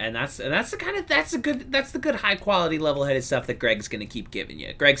 And that's the good high quality level headed stuff that Greg's gonna keep giving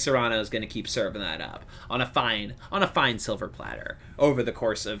you. Greg Serrano is gonna keep serving that up on a fine silver platter over the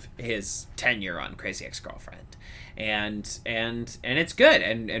course of his tenure on Crazy Ex-Girlfriend. And it's good.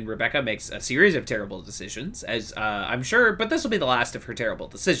 And Rebecca makes a series of terrible decisions, as I'm sure, but this will be the last of her terrible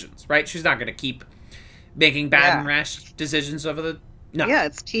decisions, right? She's not gonna keep making bad and rash decisions over the no. Yeah,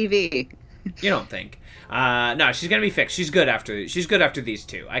 it's TV. You don't think? No, she's gonna be fixed. She's good after these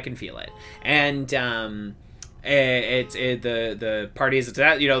 2. I can feel it. And The party is,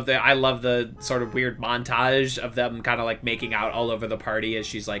 you know, I love the sort of weird montage of them kind of like making out all over the party as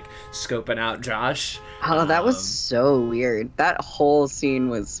she's like scoping out Josh. Oh, that was so weird. That whole scene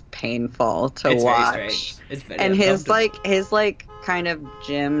was painful to watch. Very strange. It's very and his kind of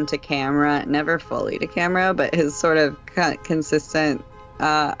Jim to camera, never fully to camera, but his sort of consistent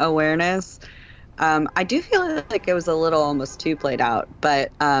awareness. I do feel like it was a little almost too played out,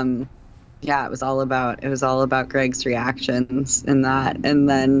 but yeah, it was all about Greg's reactions in that, and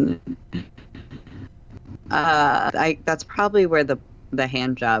then that's probably where the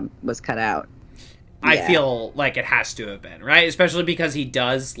hand job was cut out. I feel like it has to have been, right? Especially because he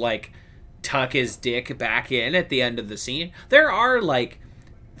does like tuck his dick back in at the end of the scene. There are like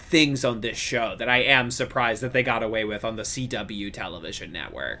things on this show that I am surprised that they got away with on the CW television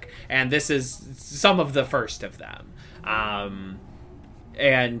network, and this is some of the first of them.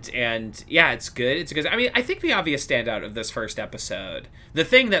 And yeah, it's good. It's good. I mean, I think the obvious standout of this first episode, the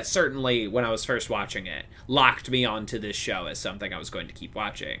thing that certainly when I was first watching it locked me onto this show as something I was going to keep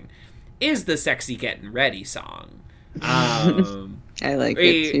watching, is the Sexy Getting Ready song. I like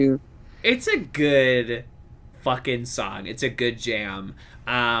it too. It's a good fucking song. It's a good jam.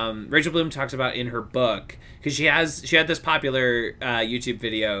 Rachel Bloom talks about in her book, because she had this popular YouTube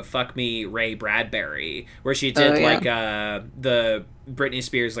video, Fuck Me Ray Bradbury, where she did the Britney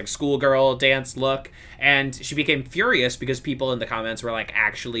Spears like schoolgirl dance look, and she became furious because people in the comments were like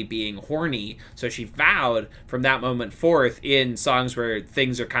actually being horny. So she vowed from that moment forth, in songs where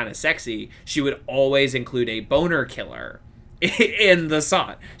things are kind of sexy, she would always include a boner killer in the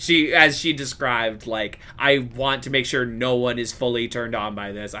song. As she described, like, I want to make sure no one is fully turned on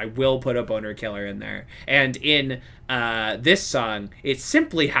by this. I will put a boner killer in there. And in this song, it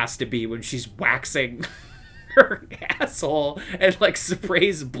simply has to be when she's waxing her asshole and like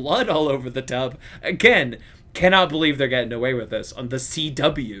sprays blood all over the tub. Again, cannot believe they're getting away with this on the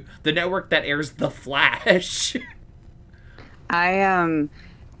CW, the network that airs The Flash. I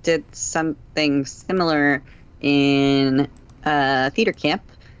did something similar in theater camp,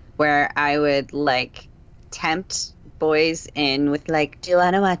 where I would like tempt boys in with like, do you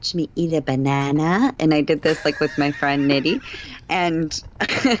want to watch me eat a banana? And I did this like with my friend Nitty, and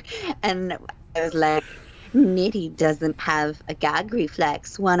and I was like, Nitty doesn't have a gag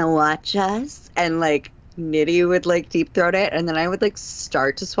reflex, want to watch us? And like Nitty would like deep throat it, and then I would like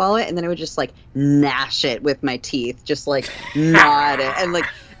start to swallow it, and then I would just like gnash it with my teeth, just like nod it, and like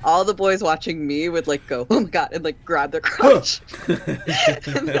all the boys watching me would like go, oh my god, and like grab their crotch.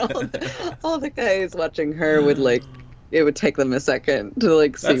 And all the guys watching her would like, it would take them a second to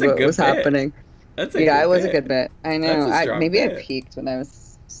like see what was happening. It was a good bit. I know. Maybe I peaked when I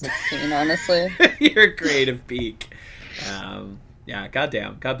was 16, honestly. Your creative peak. Yeah,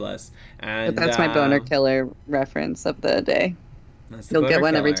 goddamn, God bless. And but that's my boner killer reference of the day. You'll get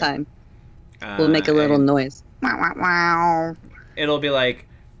one every time. We'll make a little noise. Wow, wow, wow. It'll be like,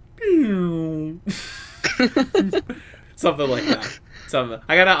 something like that.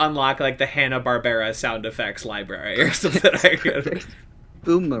 I gotta unlock like the Hanna-Barbera sound effects library or something.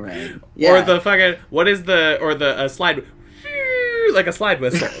 Boomerang. Yeah. Or the fucking a slide, like a slide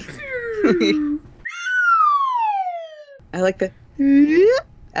whistle. I like the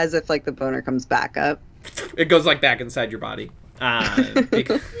as if like the boner comes back up. It goes like back inside your body.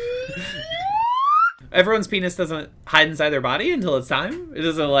 Everyone's penis doesn't hide inside their body until it's time. It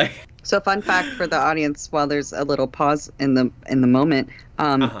doesn't like. So fun fact for the audience, while there's a little pause in the moment,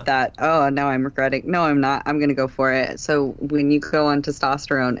 that now I'm regretting. No, I'm not. I'm gonna go for it. So when you go on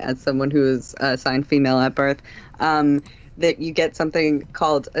testosterone as someone who is assigned female at birth, that you get something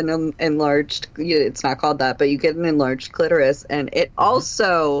called an enlarged. It's not called that, but you get an enlarged clitoris, and it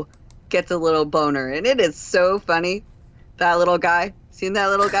also gets a little boner, and it is so funny. That little guy. Seen that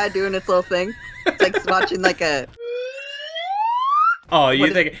little guy doing its little thing? It's like watching like a. Oh,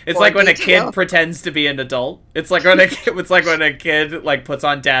 you think it's like when a kid pretends to be an adult? It's like when a kid like puts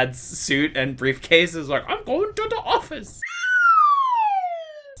on dad's suit and briefcase, is like, I'm going to the office.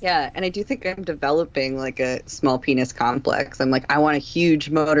 Yeah, and I do think I'm developing like a small penis complex. I'm like, I want a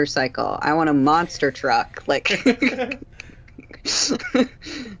huge motorcycle. I want a monster truck. Like,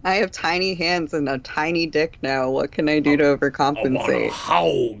 I have tiny hands and a tiny dick now. What can I do to overcompensate?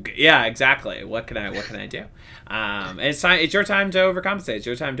 Hog. Yeah, exactly. What can I do? It's your time to overcompensate. It's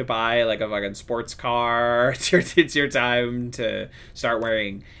your time to buy like a fucking sports car. It's your time to start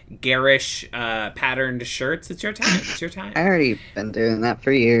wearing garish patterned shirts. It's your time. It's your time. I already been doing that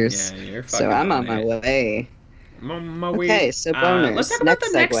for years. Yeah, you're fucking. So I'm on my way. I'm on my way. Okay, so boners. Let's talk about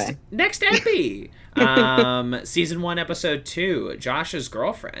the next epi. Season 1, Episode 2, Josh's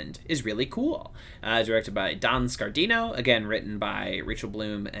Girlfriend is really cool. Directed by Don Scardino, again written by Rachel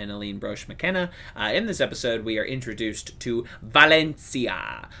Bloom and Aline Broche McKenna. In this episode, we are introduced to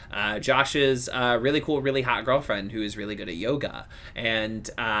Valencia, Josh's really cool, really hot girlfriend who is really good at yoga. And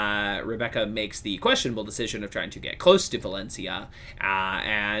Rebecca makes the questionable decision of trying to get close to Valencia,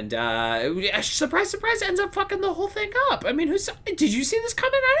 and surprise, surprise, ends up fucking the whole thing up. I mean, did you see this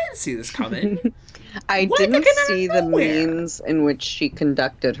coming? I didn't see this coming. I didn't see the means in which she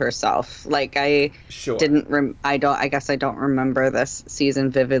conducted herself. Like, I didn't. I guess I don't remember this season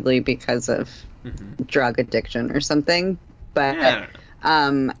vividly because of drug addiction or something. But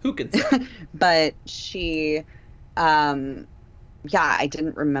who can say? But she, I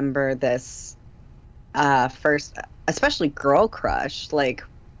didn't remember this first, especially girl crush. Like,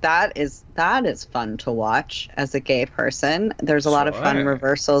 that is fun to watch as a gay person. There's a lot of fun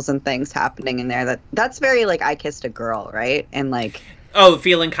reversals and things happening in there. That's very like I Kissed a Girl, right? And like, oh,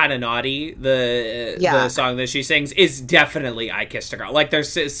 Feeling Kind of Naughty, the song that she sings is definitely I Kissed a Girl. Like,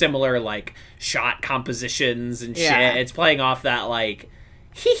 there's similar like shot compositions and shit. It's playing off that like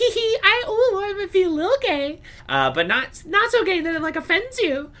I feel a little gay, but not so gay that it like offends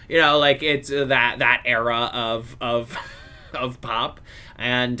you. You know, like it's that era of pop.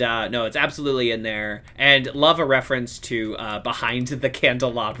 And no, it's absolutely in there. And love a reference to Behind the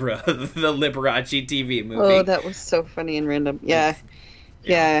Candelabra, the Liberace TV movie. Oh, that was so funny and random. Yeah.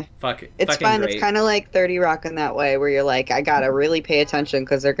 Fuck it. It's fun. Great. It's kind of like 30 Rock in that way, where you're like, I gotta really pay attention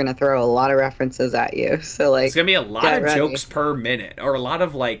because they're gonna throw a lot of references at you. So like, it's gonna be a lot of jokes per minute, or a lot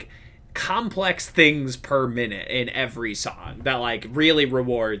of like complex things per minute in every song that like really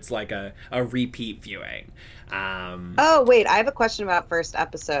rewards like a repeat viewing. Oh wait, I have a question about first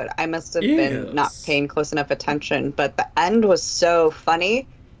episode. I must have been not paying close enough attention, but the end was so funny,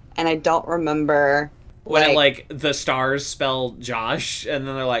 and I don't remember when like the stars spell Josh, and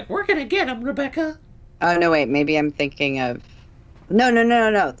then they're like, "We're gonna get him, Rebecca." Oh no, wait, maybe I'm thinking of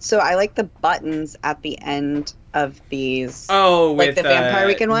no. So I like the buttons at the end of these. Oh, like with the Vampire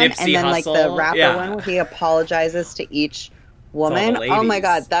Weekend one, Nipsey and then Hussle. Like the rapper one where he apologizes to each woman. Oh my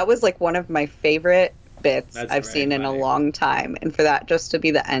god, that was like one of my favorite bits I've seen in a long time, and for that just to be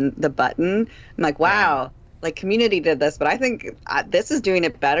the button, I'm like, wow, like Community did this, but I think this is doing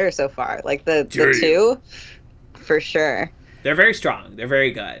it better so far. Like the two, for sure. They're very strong. They're very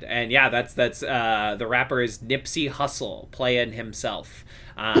good, and that's the rapper is Nipsey Hussle playing himself,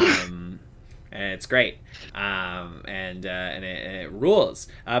 and it's great, and it rules.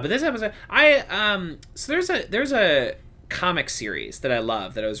 But this episode, so there's a comic series that I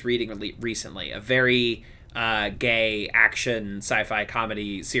love that I was reading recently, a very gay action sci-fi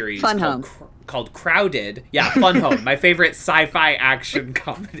comedy series called Crowded. Fun Home, my favorite sci-fi action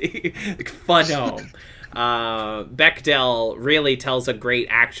comedy. Fun Home. Bechdel really tells a great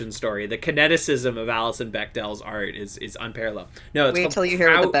action story. The kineticism of Alison Bechdel's art is unparalleled. No, it's wait till you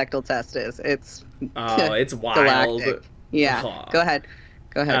hear what the Bechdel test is. It's it's wild. Galactic. Yeah, go ahead.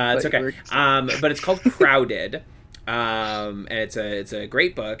 It's okay. But it's called Crowded. And it's a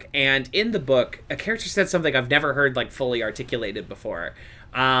great book, and in the book a character said something I've never heard like fully articulated before,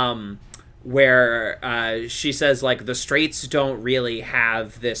 where she says like the straights don't really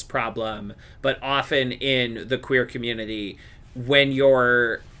have this problem, but often in the queer community, when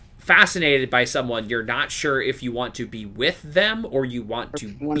you're fascinated by someone, you're not sure if you want to be with them or you want to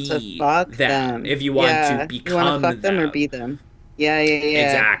be them. If you want to become you want to fuck them or be them. Yeah.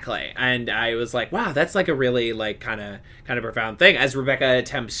 Exactly. And I was like, wow, that's like a really like kind of profound thing, as Rebecca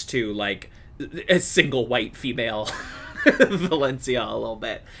attempts to like a single white female Valencia a little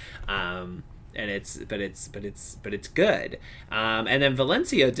bit. And it's good. And then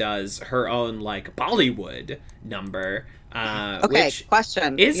Valencia does her own like Bollywood number. Okay, which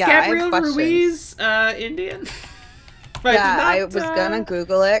question. Is Gabrielle Ruiz Indian? I was gonna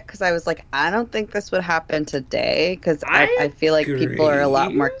Google it because I was like, I don't think this would happen today, because I feel like people are a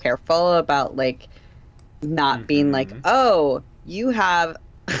lot more careful about like not being like, oh, you have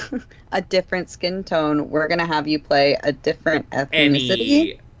a different skin tone, we're gonna have you play a different ethnicity.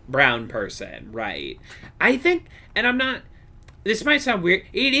 Any brown person, right? I think, and I'm not, this might sound weird,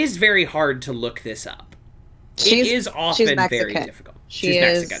 it is very hard to look this up. It is often very difficult. She's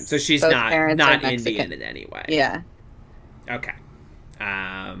Mexican, so she's not Indian in any way. Yeah. Okay.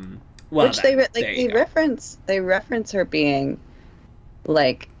 Well, which they reference her being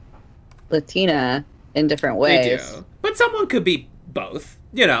like Latina in different ways. They do. But someone could be both.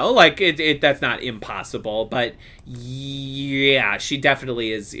 You know, like it that's not impossible, but yeah, she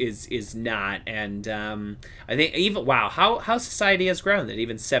definitely is not. And I think even how society has grown, that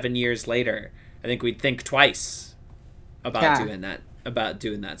even 7 years later, I think we'd think twice about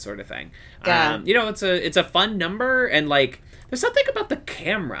doing that sort of thing. Yeah. It's a fun number, and like there's something about the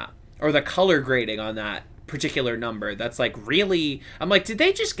camera or the color grading on that particular number that's like really, I'm like, did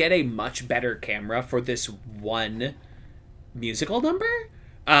they just get a much better camera for this one musical number?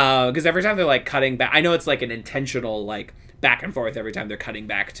 Because every time they're like cutting back, I know it's like an intentional like back and forth every time they're cutting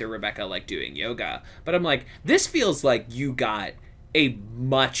back to Rebecca like doing yoga, but I'm like, this feels like you got a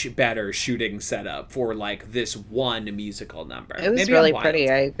much better shooting setup for like this one musical number. It was really pretty.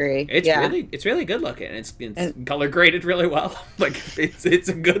 I agree. It's really good looking. It's color graded really well. Like it's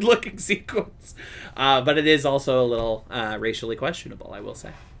a good looking sequence, but it is also a little racially questionable, I will say.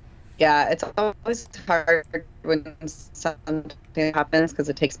 Yeah, it's always hard when something happens because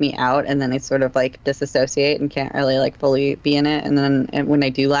it takes me out, and then I sort of like disassociate and can't really like fully be in it. And then when I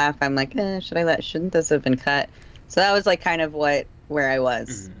do laugh, I'm like, shouldn't this have been cut? So that was like kind of where I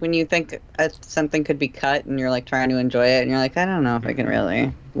was. When you think something could be cut and you're like trying to enjoy it and you're like, I don't know if I can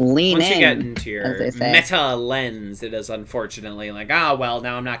really lean Once in. you get into your meta lens, it is unfortunately like, well,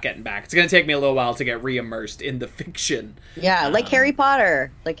 now I'm not getting back. It's going to take me a little while to get re-immersed in the fiction. Yeah, like Harry Potter.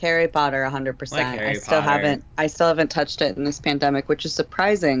 Like Harry Potter, 100%. Like Harry I still haven't touched it in this pandemic, which is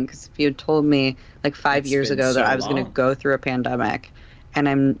surprising because if you had told me like 5 years ago that I was going to go through a pandemic and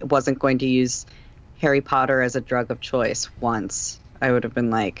I wasn't going to use Harry Potter as a drug of choice once, I would have been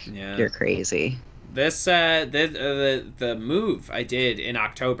like, you're crazy. The move I did in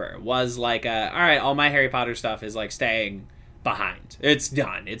October was like, all right, all my Harry Potter stuff is like staying behind. It's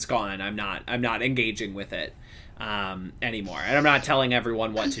done. It's gone. I'm not engaging with it anymore. And I'm not telling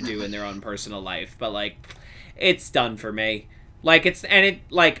everyone what to do in their own personal life, but like, it's done for me. Like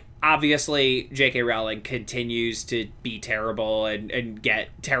obviously J.K. Rowling continues to be terrible and get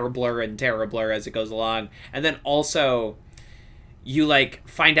terribler and terribler as it goes along. And then also you like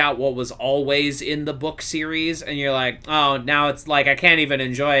find out what was always in the book series and you're like, oh, now it's like I can't even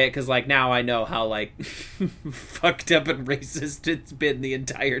enjoy it because like now I know how like fucked up and racist it's been the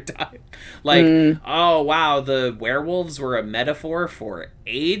entire time. Like, oh wow, the werewolves were a metaphor for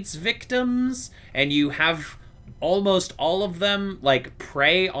AIDS victims, and you have almost all of them like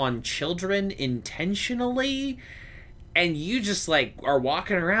prey on children intentionally, and you just like are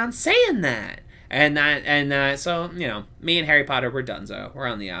walking around saying that. So me and Harry Potter, we're donezo. We're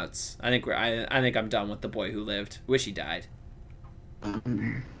on the outs. I think I'm done with The Boy Who Lived. Wish he died.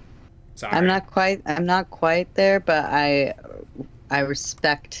 Sorry. I'm not quite there, but I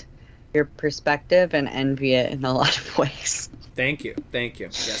respect your perspective and envy it in a lot of ways. Thank you.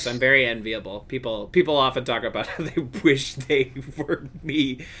 Yes, I'm very enviable. People often talk about how they wish they were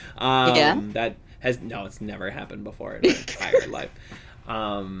me. It's never happened before in my entire life.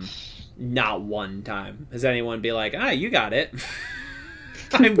 Not one time has anyone be like, you got it.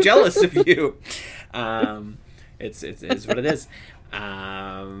 I'm jealous of you. It's what it is.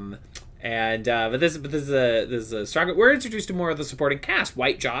 But this is a strong. We're introduced to more of the supporting cast.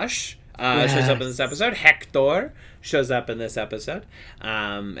 White Josh shows up in this episode. Hector shows up in this episode.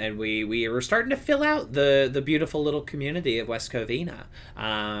 And we were starting to fill out the beautiful little community of West Covina.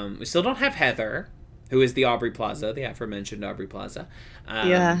 We still don't have Heather, who is the Aubrey Plaza, the aforementioned Aubrey Plaza.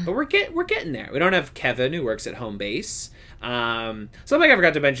 But we're getting there. We don't have Kevin, who works at home base. Something I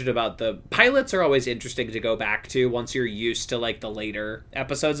forgot to mention about the pilots are always interesting to go back to once you're used to like the later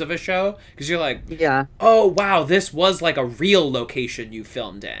episodes of a show, because you're like, oh wow, this was like a real location you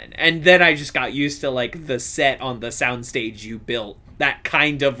filmed in. And then I just got used to like the set on the soundstage you built that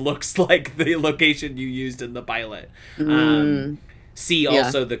kind of looks like the location you used in the pilot.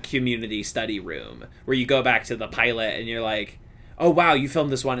 Also the community study room, where you go back to the pilot and you're like, oh wow, you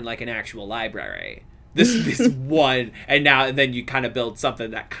filmed this one in like an actual library. This one, and then you kind of build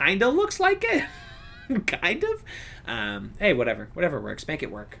something that kind of looks like it. Kind of. Hey, whatever works, make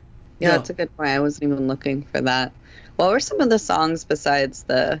it work. Yeah, that's a good point. I wasn't even looking for that. What were some of the songs besides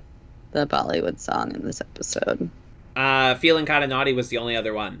the Bollywood song in this episode? Feeling Kinda Naughty was the only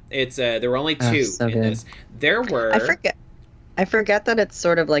other one. It's there were only two in this. There were. I forget that it's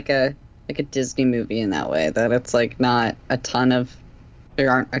sort of like a Disney movie in that way, that it's like not there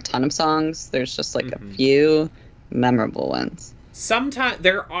aren't a ton of songs. There's just like a few memorable ones. Sometimes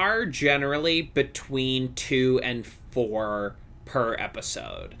there are generally between 2 and 4 per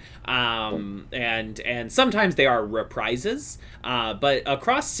episode. And sometimes they are reprises. But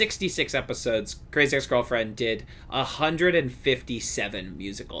across 66 episodes, Crazy Ex-Girlfriend did 157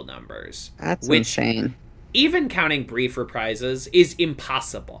 musical numbers. That's insane. even counting brief reprises is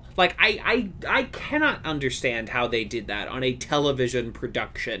impossible. Like, I cannot understand how they did that on a television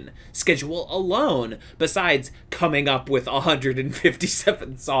production schedule alone, besides coming up with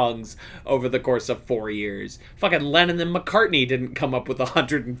 157 songs over the course of 4 years. Fucking Lennon and McCartney didn't come up with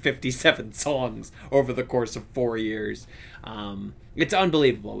 157 songs over the course of 4 years. It's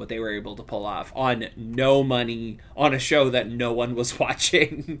unbelievable what they were able to pull off on no money, on a show that no one was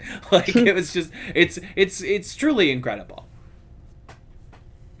watching. Like, it was just, it's truly incredible.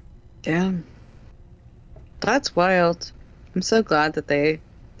 Damn. That's wild. I'm so glad that they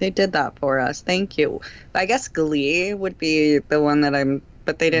did that for us. Thank you. I guess Glee would be the one that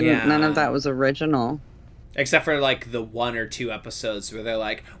but they didn't, none of that was original. Except for, like, the 1 or 2 episodes where they're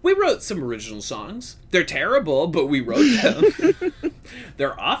like, we wrote some original songs. They're terrible, but we wrote them.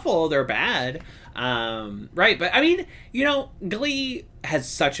 They're awful. They're bad. Right. But, I mean, you know, Glee has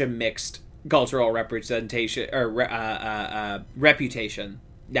such a mixed cultural representation, or reputation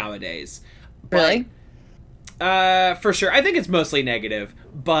nowadays. Really? For sure. I think it's mostly negative,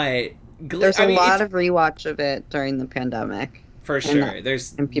 but Glee... There's a lot of rewatch of it during the pandemic. For sure.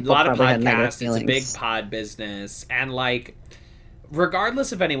 There's a lot of podcasts. It's a big pod business. And, like,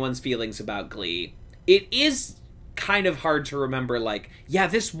 regardless of anyone's feelings about Glee, it is kind of hard to remember, like, yeah,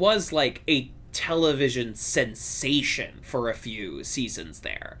 this was, like, a television sensation for a few seasons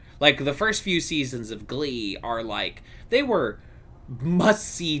there. Like, the first few seasons of Glee are, like, they were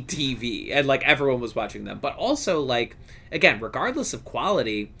must-see TV. And, like, everyone was watching them. But also, like, again, regardless of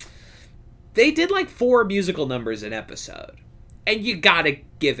quality, they did, like, 4 musical numbers an episode. And you gotta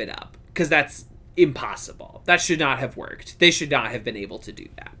give it up, because that's impossible. That should not have worked. They should not have been able to do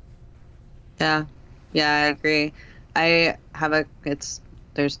that. Yeah, I agree. There's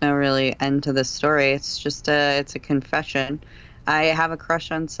no really end to this story. It's just it's a confession. I have a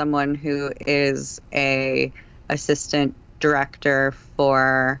crush on someone who is a assistant director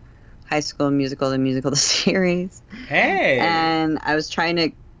for High School Musical, the musical, the series. Hey! And I was trying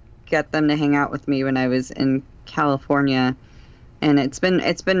to get them to hang out with me when I was in California. And it's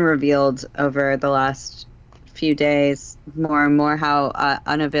been revealed over the last few days more and more how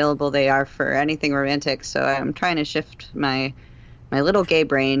unavailable they are for anything romantic. So I'm trying to shift my little gay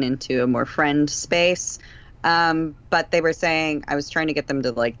brain into a more friend space. But they were saying, I was trying to get them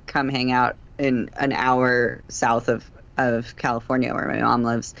to, like, come hang out in an hour south of California where my mom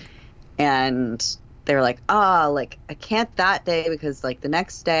lives. And they were like, like, I can't that day because, like, the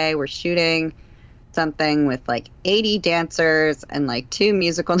next day we're shooting something with, like, 80 dancers and, like, 2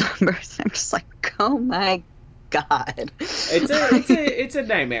 musical numbers. I'm just like, oh my god. It's a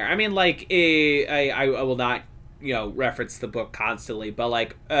nightmare. I mean, like, I will not, you know, reference the book constantly, but,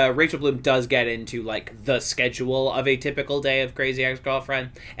 like, Rachel Bloom does get into, like, the schedule of a typical day of Crazy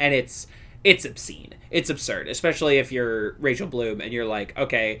Ex-Girlfriend, and it's obscene. It's absurd, especially if you're Rachel Bloom and you're like,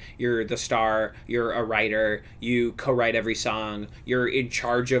 okay, you're the star, you're a writer, you co-write every song, you're in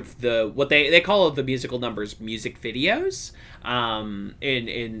charge of what they call the musical numbers music videos.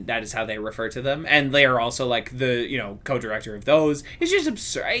 In that is how they refer to them, and they are also, like, the, you know, co-director of those. It's just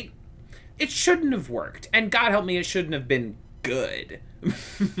absurd. It shouldn't have worked, and God help me, it shouldn't have been good.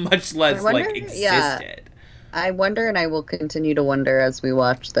 Much less existed. Yeah, I wonder, and I will continue to wonder as we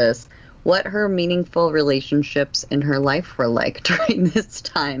watch this, what her meaningful relationships in her life were like during this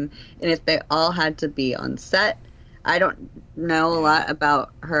time, and if they all had to be on set. I don't know a lot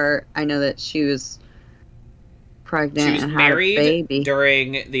about her. I know that she was pregnant and had a baby. She was married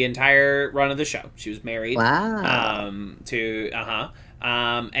during the entire run of the show. She was married. Wow.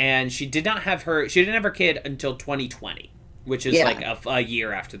 And she didn't have her kid until 2020, which is like a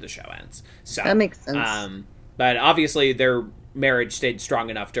year after the show ends. So that makes sense. But obviously their marriage stayed strong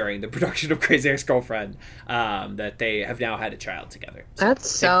enough during the production of Crazy Ex-Girlfriend that they have now had a child together. That's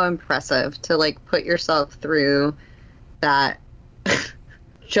so impressive to, like, put yourself through that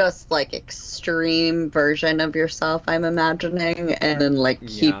just, like, extreme version of yourself, I'm imagining, and then, like,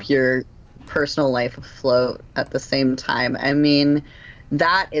 keep your personal life afloat at the same time. I mean,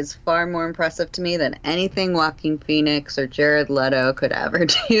 that is far more impressive to me than anything Joaquin Phoenix or Jared Leto could ever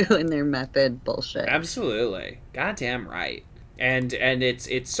do in their method bullshit. Absolutely. Goddamn right. And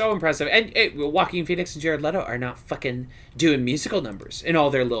it's so impressive. And Joaquin Phoenix and Jared Leto are not fucking doing musical numbers in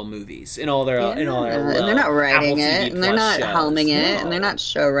all their little movies, in all their and they're not writing it, and they're not helming it, and they're not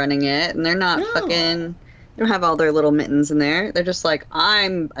show running it, and they're not fucking. They don't have all their little mittens in there. They're just like,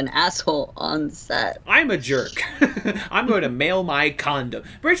 I'm an asshole on set. I'm a jerk. I'm going to mail my condom.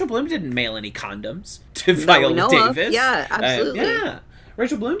 Rachel Bloom didn't mail any condoms to Viola Davis. Yeah, absolutely.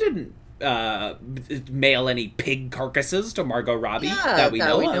 Rachel Bloom didn't mail any pig carcasses to Margot Robbie that we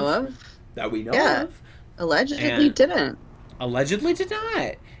know of. That we know of. Allegedly didn't. Allegedly did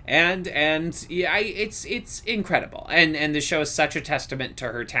not. And yeah, it's incredible. And the show is such a testament to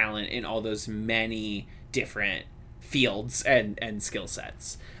her talent in all those many different fields and skill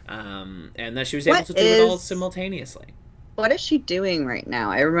sets. And that she was able to do it all simultaneousing. What is she doing right now?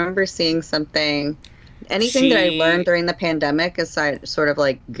 I remember seeing something. Anything that I learned during the pandemic aside, sort of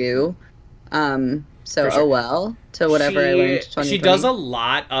like goo. So sure. Oh well to whatever I learned. 2020. She does a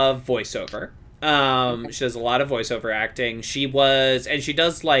lot of voiceover. She does a lot of voiceover acting. She was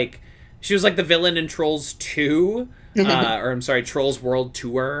like the villain in Trolls 2, Trolls World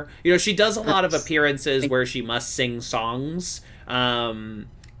Tour. You know, she does a lot of appearances where she must sing songs,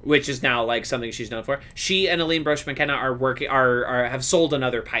 which is now like something she's known for. She and Aline Brosh McKenna have sold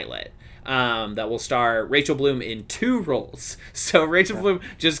another pilot. That will star Rachel Bloom in 2 roles. So Rachel Bloom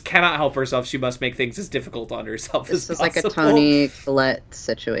just cannot help herself. She must make things as difficult on herself as possible. This is like a Toni Collette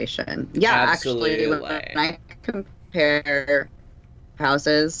situation. Yeah, absolutely. Actually, when I compare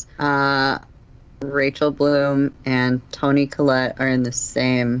houses, Rachel Bloom and Toni Collette are in the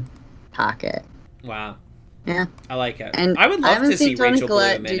same pocket. Wow. Yeah, I like it. And I would love to see Rachel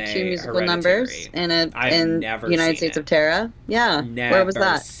Bloom do in 2 musical Hereditary. numbers in United States of Terra. Yeah, where was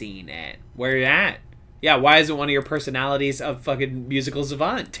that? Never seen it. Where you at? Yeah, why isn't one of your personalities of fucking musical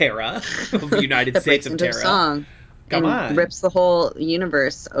savant, Terra, of United States of Terra? Song Come on. Rips the whole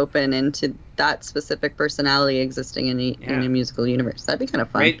universe open into that specific personality existing in a musical universe. That'd be kind of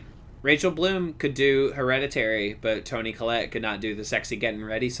fun. Rachel Bloom could do Hereditary, but Toni Collette could not do the sexy Getting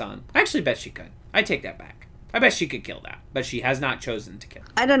Ready song. I actually bet she could. I take that back. I bet she could kill that, but she has not chosen to kill.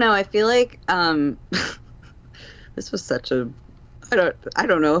 I don't know. I feel like this was such a. I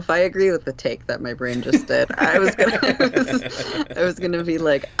don't know if I agree with the take that my brain just did. I was gonna be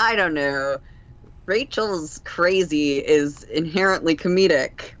like, I don't know. Rachel's crazy is inherently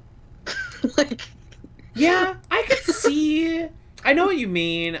comedic. Like, yeah, I could see. I know what you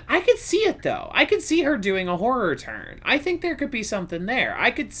mean. I could see it though. I could see her doing a horror turn. I think there could be something there. I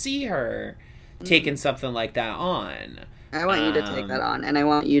could see her taking something like that on. I want you to take that on, and I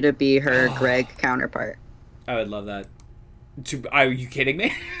want you to be her Greg counterpart. I would love that. Are you kidding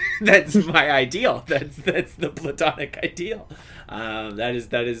me? That's my ideal. That's the platonic ideal. That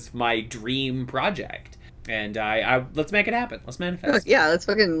is my dream project, and I let's make it happen. Let's manifest. Yeah, let's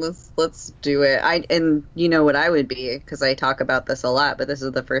do it. And you know what I would be, because I talk about this a lot, but this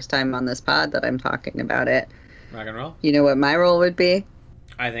is the first time on this pod that I'm talking about it. Rock and roll. You know what my role would be?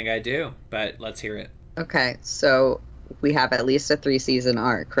 I think I do, but let's hear it. Okay, so we have at least a 3-season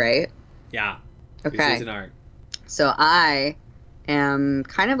arc, right? Yeah. Okay. 3-season arc. So I am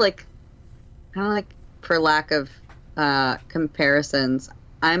kind of like, for lack of comparisons,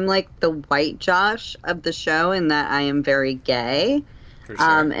 I'm like the white Josh of the show in that I am very gay. For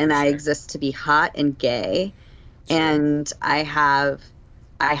sure, and I exist to be hot and gay. Sure. And I have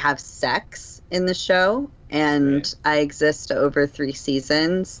sex in the show. And right. I exist over 3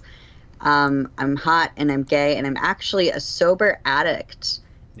 seasons. I'm hot and I'm gay and I'm actually a sober addict.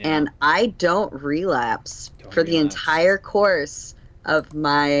 Yeah. And I don't relapse the entire course of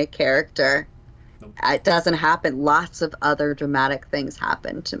my character. Nope. It doesn't happen. Lots of other dramatic things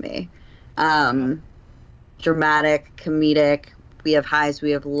happen to me. Dramatic, comedic. We have highs,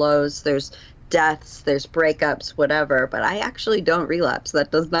 we have lows. There's deaths, there's breakups, whatever. But I actually don't relapse.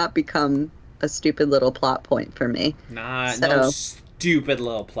 That does not become a stupid little plot point for me. No stupid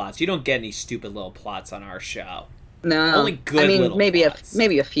little plots. You don't get any stupid little plots on our show. No, only good little plots.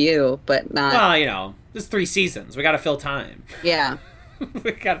 maybe a few, but not. Well, you know, there's 3 seasons. We got to fill time. Yeah.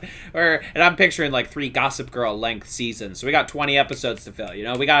 And I'm picturing like 3 Gossip Girl length seasons. So we got 20 episodes to fill. You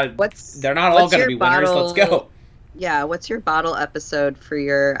know, we got. They're not all going to be winners. Let's go. Yeah. What's your bottle episode for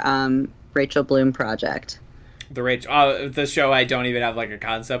your Rachel Bloom project? The show I don't even have like a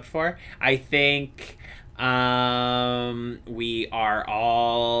concept for. I think we are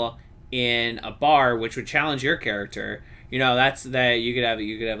all in a bar, which would challenge your character. You know, that's that you could have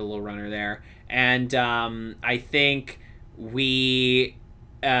a little runner there. And I think we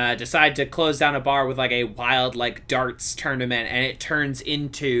decide to close down a bar with like a wild like darts tournament, and it turns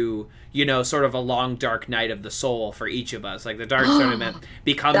into, you know, sort of a long dark night of the soul for each of us. Like the darts tournament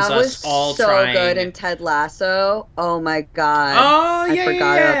becomes us all trying. That was so good in Ted Lasso. Oh my god. Oh yeah, I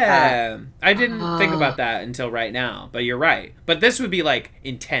forgot about that. I didn't think about that until right now, but you're right. But this would be like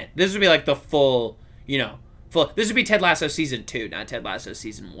intent. This would be like the full, you know, this would be Ted Lasso season 2, not Ted Lasso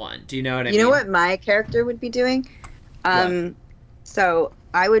season 1. Do you know what I mean? You know what my character would be doing? So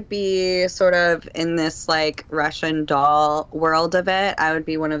I would be sort of in this like Russian doll world of it. I would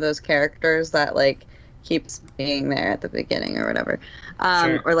be one of those characters that like keeps being there at the beginning or whatever.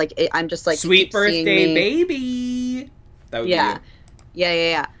 Sure. Or like I'm just like Sweet keep seeing birthday, me. baby. That would Yeah. be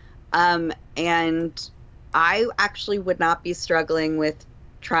Yeah. And I actually would not be struggling with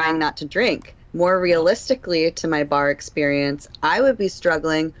trying not to drink. More realistically, to my bar experience, I would be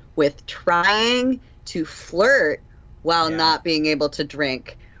struggling with trying to flirt while not being able to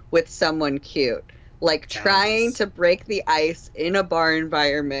drink with someone cute. Like trying to break the ice in a bar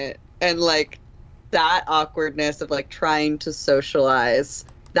environment and like that awkwardness of like trying to socialize.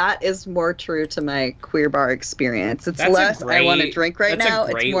 That is more true to my queer bar experience. It's less I want to drink right now.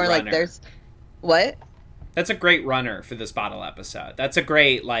 It's more like there's what? That's a great runner for this bottle episode. That's a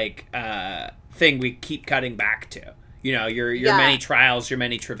great like thing we keep cutting back to. You know, your many trials, your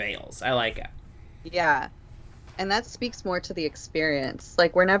many travails. I like it. Yeah. And that speaks more to the experience.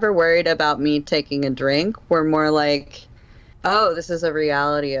 Like, we're never worried about me taking a drink. We're more like, oh, this is a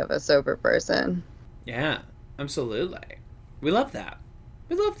reality of a sober person. Yeah, absolutely. We love that.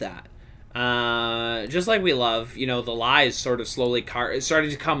 We love that. Just like we love, you know, the lies sort of slowly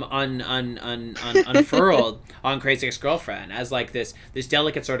starting to come unfurled on Crazy Ex-Girlfriend as like this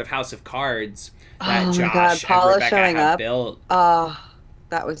delicate sort of house of cards that Josh and Rebecca have built. Oh,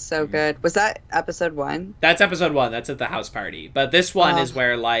 that was so good. Was that episode 1? That's episode 1. That's at the house party. But this one is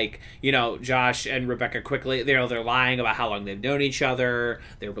where, like, you know, Josh and Rebecca quickly, you know, they're lying about how long they've known each other,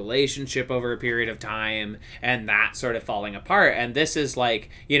 their relationship over a period of time, and that sort of falling apart. And this is like,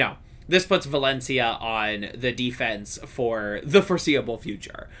 you know, this puts Valencia on the defense for the foreseeable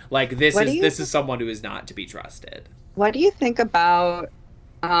future. Like, this is someone who is not to be trusted. What do you think about,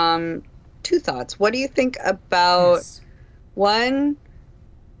 2 thoughts. What do you think about, one,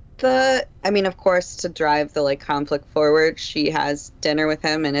 of course, to drive the like conflict forward, she has dinner with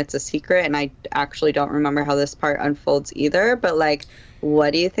him and it's a secret, and I actually don't remember how this part unfolds either, but like,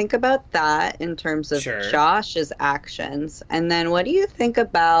 what do you think about that in terms of Josh's actions? And then what do you think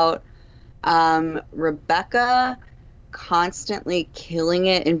about Rebecca constantly killing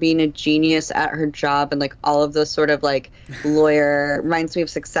it and being a genius at her job, and like all of those sort of like lawyer, reminds me of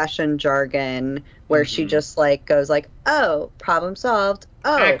Succession jargon, where she just like goes like, oh, problem solved.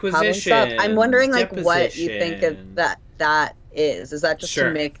 Oh, acquisition, problem solved. I'm wondering like deposition. what you think of that is. Is that just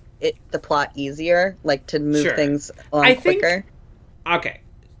to make the plot easier, like to move things along quicker? Okay.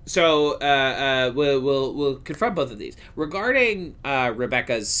 So we'll confront both of these regarding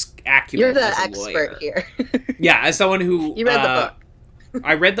Rebecca's acumen. You're the as a expert lawyer. here. Yeah, as someone who you read the book.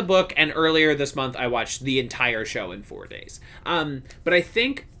 I read the book, and earlier this month I watched the entire show in 4 days. But I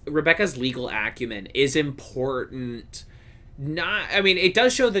think Rebecca's legal acumen is important. It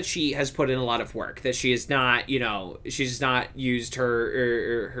does show that she has put in a lot of work, that she is not, you know, she's not used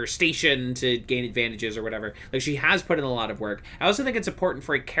her station to gain advantages or whatever. Like, she has put in a lot of work. I also think it's important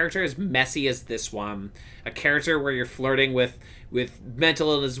for a character as messy as this one, a character where you're flirting with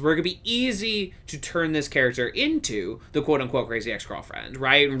mental illness, where it could be easy to turn this character into the quote-unquote crazy ex-girlfriend,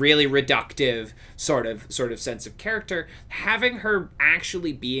 right? Really reductive sort of sense of character. Having her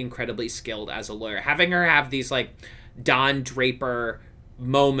actually be incredibly skilled as a lawyer, having her have these, like, Don Draper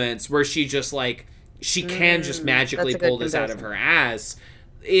moments where she just like she can just magically pull this out of her ass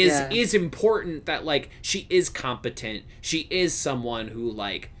is important. That like she is competent, she is someone who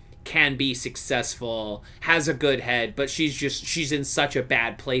like can be successful, has a good head, but she's in such a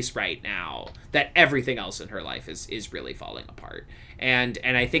bad place right now that everything else in her life is really falling apart. And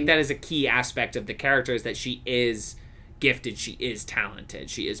I think that is a key aspect of the character, is that she is gifted, she is talented,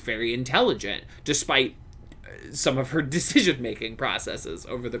 she is very intelligent despite some of her decision-making processes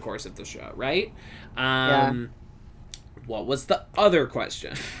over the course of the show, right? What was the other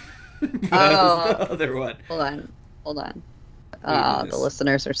question? What was the other one? Hold on. The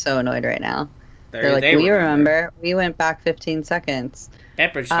listeners are so annoyed right now. They're like, we remember. We went back 15 seconds.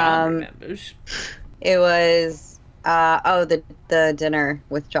 Pepper's phone remembers. It was, the dinner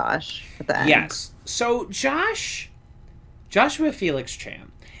with Josh at the end. Yes. So Joshua Felix Chan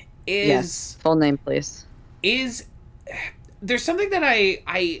is... Yes. Full name, please. There's something that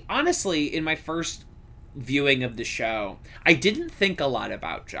I honestly, in my first viewing of the show, I didn't think a lot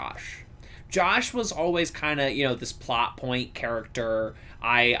about Josh. Josh was always kind of, you know, this plot point character.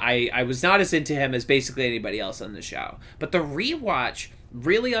 I was not as into him as basically anybody else on the show. But the rewatch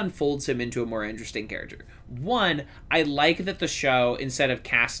really unfolds him into a more interesting character. One, I like that the show, instead of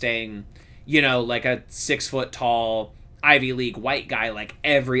casting, you know, like a 6-foot tall Ivy League white guy like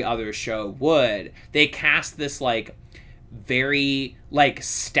every other show would, they cast this like very like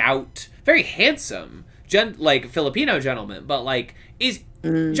stout, very handsome like Filipino gentleman, but like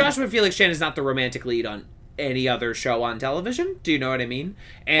Joshua Felix Chan is not the romantic lead on any other show on television. Do you know what I mean?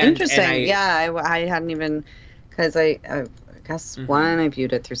 And Interesting. I hadn't even, because I guess one, I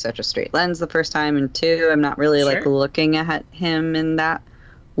viewed it through such a straight lens the first time, and two, I'm not really like looking at him in that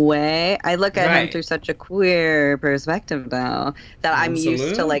way. I look at him through such a queer perspective now that I'm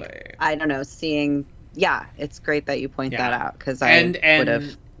used to, like, I don't know, seeing. Yeah, it's great that you point that out, because I would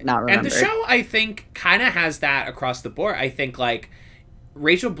have not remembered. And the show, I think, kind of has that across the board. I think, like,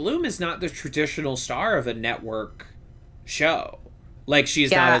 Rachel Bloom is not the traditional star of a network show. Like,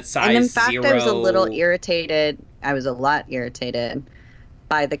 she's not at size 0. And in fact, I was a little irritated. I was a lot irritated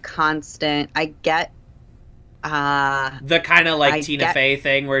by the constant. I get the kind of like Tina Fey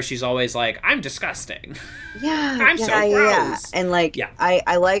thing where she's always like, "I'm disgusting." Yeah, I'm so gross. Yeah. And like,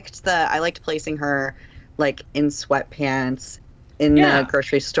 I liked placing her like in sweatpants in the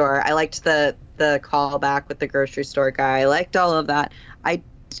grocery store. I liked the callback with the grocery store guy. I liked all of that.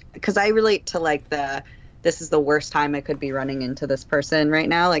 Because I relate to like this is the worst time I could be running into this person right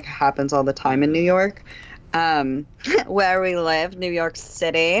now. Like, happens all the time in New York, where we live, New York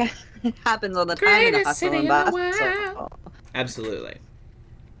City. It happens all the time in the hustle and bustle. Absolutely.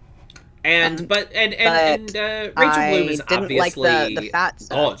 And Rachel Bloom is obviously like the fat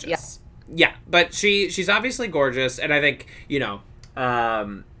stuff. gorgeous. Yeah, but she's obviously gorgeous, and I think, you know,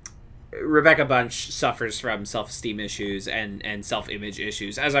 Rebecca Bunch suffers from self-esteem issues and self-image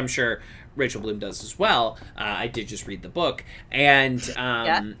issues, as I'm sure Rachel Bloom does as well. I did just read the book, and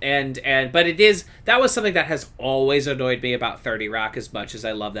but that was something that has always annoyed me about 30 Rock, as much as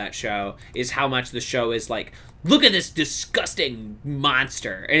I love that show, is how much the show is like, look at this disgusting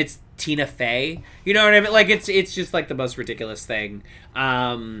monster, and it's Tina Fey. You know what I mean? Like, it's just like the most ridiculous thing.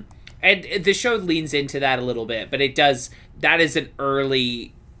 And the show leans into that a little bit, but that is an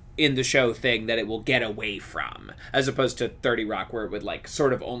early in the show thing that it will get away from, as opposed to 30 Rock, where it would like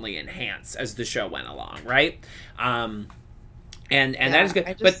sort of only enhance as the show went along, right? And that is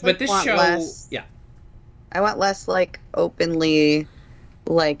good. But this show, I want less like openly,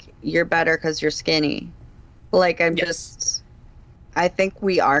 like, you're better because you're skinny. Like, I think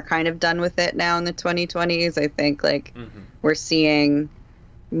we are kind of done with it now in the 2020s. I think like we're seeing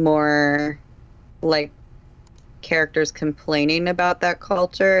more like characters complaining about that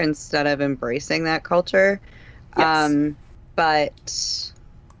culture instead of embracing that culture. But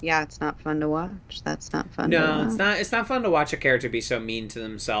yeah, it's not fun to watch. That's not fun to watch. It's not fun to watch a character be so mean to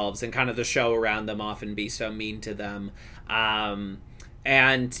themselves, and kind of the show around them often be so mean to them.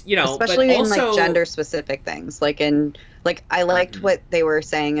 And, you know, especially but in also, like gender specific things, like I liked what they were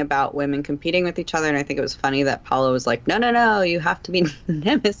saying about women competing with each other, and I think it was funny that Paula was like, no, you have to be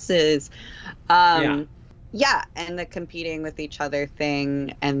nemesis. Yeah, and the competing with each other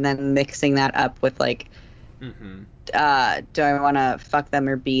thing, and then mixing that up with like, do I want to fuck them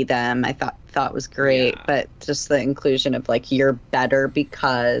or be them? I thought was great, but just the inclusion of like, you're better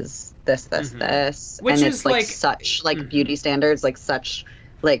because this, which and is it's like such like beauty standards, like such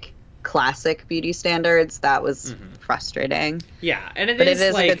like classic beauty standards. That was frustrating. Yeah, and it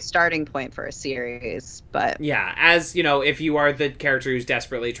is like a good starting point for a series. But yeah, as you know, if you are the character who's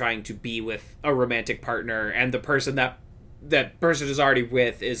desperately trying to be with a romantic partner, and the person that person is already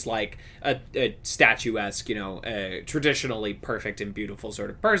with is like a statuesque, you know, a traditionally perfect and beautiful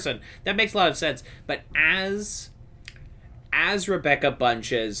sort of person, that makes a lot of sense. But as Rebecca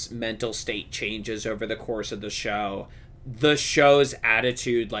Bunch's mental state changes over the course of the show's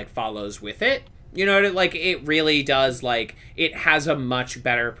attitude like follows with it. You know, like, it really does, like, it has a much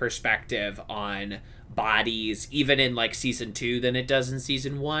better perspective on bodies, even in like season 2 than it does in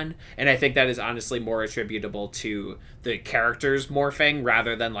season 1. And I think that is honestly more attributable to the characters morphing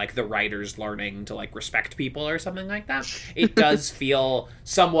rather than like the writers learning to like respect people or something like that. It does feel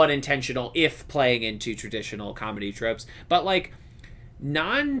somewhat intentional if playing into traditional comedy tropes, but like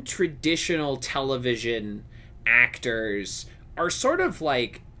non-traditional television actors are sort of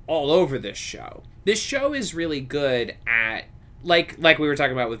like all over this show. This show is really good at like we were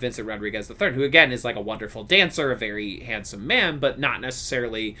talking about with Vincent Rodriguez III, who again is like a wonderful dancer, a very handsome man, but not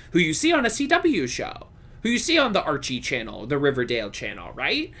necessarily who you see on a CW show, who you see on the Archie channel, the Riverdale channel,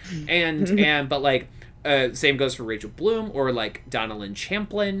 right? And but like same goes for Rachel Bloom, or like Donna Lynn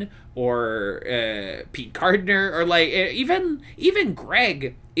Champlin, or Pete Gardner, or like even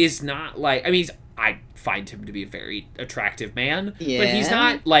Greg is not like, I mean, I find him to be a very attractive man, but he's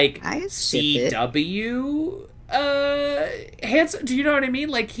not like CW handsome. Do you know what I mean?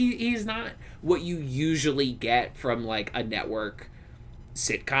 Like, he's not what you usually get from like a network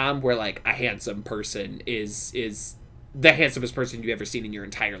sitcom, where like a handsome person is the handsomest person you've ever seen in your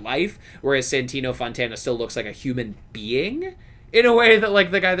entire life, whereas Santino Fontana still looks like a human being in a way that,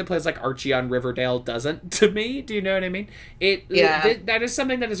 like, the guy that plays, like, Archie on Riverdale doesn't to me. Do you know what I mean? That is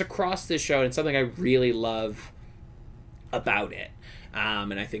something that is across this show, and it's something I really love about it.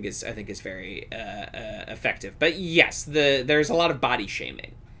 And I think is very effective. But yes, there's a lot of body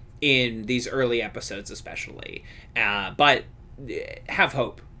shaming in these early episodes, especially. But have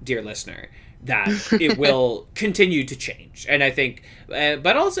hope, dear listener, that it will continue to change. And I think,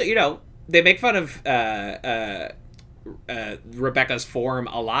 but also, you know, they make fun of Rebecca's form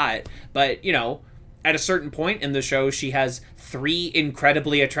a lot, but, you know, at a certain point in the show, she has 3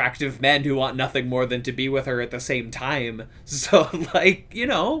 incredibly attractive men who want nothing more than to be with her at the same time. So, like, you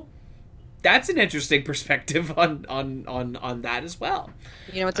know, that's an interesting perspective on that as well.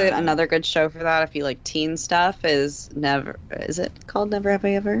 You know what's another good show for that, if you like teen stuff, is it called Never Have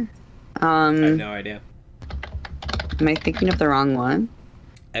I Ever? I have no idea. Am I thinking of the wrong one?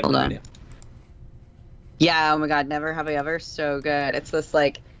 I have no idea. Yeah, oh my god, Never Have I Ever, so good. It's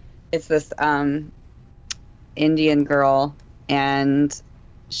this Indian girl, and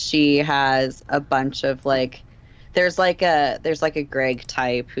she has a bunch of, like, there's like a Greg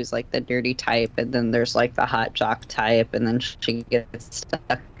type who's like the nerdy type, and then there's like the hot jock type, and then she gets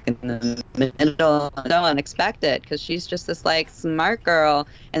stuck in the middle. So unexpected, because she's just this like smart girl,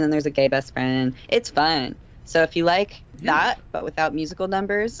 and then there's a gay best friend. It's fun. So if you like that, but without musical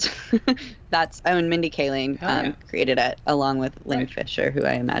numbers, that's Mindy Kaling created it along with Lynn Fisher, who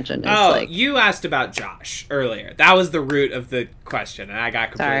I imagine is you asked about Josh earlier. That was the root of the question, and I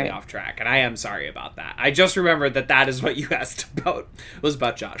got completely off track, and I am sorry about that. I just remembered that is what you asked about, was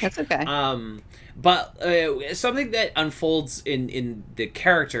about Josh. That's okay. But something that unfolds in the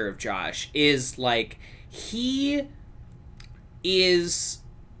character of Josh is, like, he is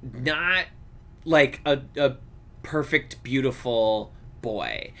not like a perfect, beautiful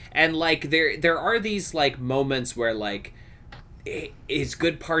boy. And, like, there are these, like, moments where, like, his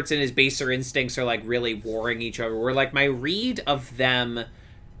good parts and his baser instincts are, like, really warring each other. Where, like, my read of him,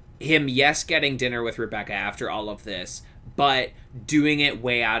 yes, getting dinner with Rebecca after all of this, but doing it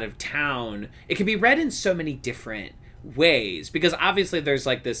way out of town, it can be read in so many different ways. Because obviously there's,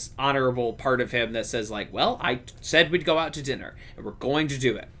 like, this honorable part of him that says, like, well, I said we'd go out to dinner, and we're going to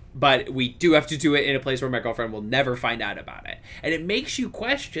do it. But we do have to do it in a place where my girlfriend will never find out about it. And it makes you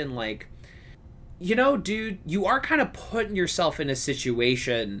question, like, you know, dude, you are kind of putting yourself in a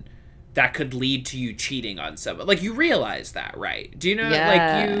situation that could lead to you cheating on someone. Like, you realize that, right? Do you know?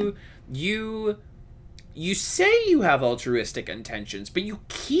 Yeah. Like, you say you have altruistic intentions, but you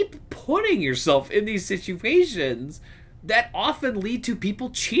keep putting yourself in these situations that often lead to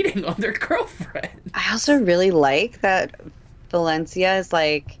people cheating on their girlfriend. I also really like that Valencia is,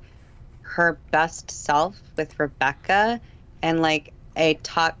 like, her best self with Rebecca, and, like,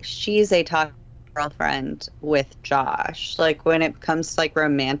 she's a talk girlfriend with Josh. Like, when it comes to, like,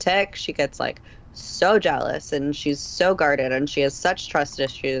 romantic, she gets, like, so jealous, and she's so guarded, and she has such trust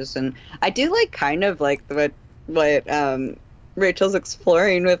issues. And I do like kind of like what Rachel's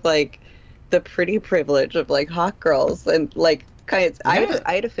exploring with, like, the pretty privilege of, like, hot girls, and, like, kind of, I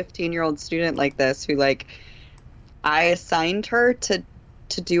had a 15-year-old student like this who, like, I assigned her to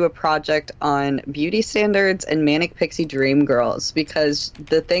do a project on beauty standards and Manic Pixie Dream Girls, because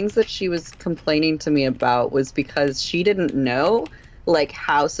the things that she was complaining to me about was because she didn't know, like,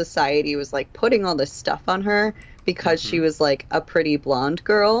 how society was, like, putting all this stuff on her because she was, like, a pretty blonde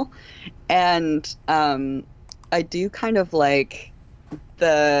girl. And I do kind of like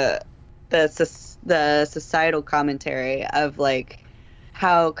the societal commentary of, like,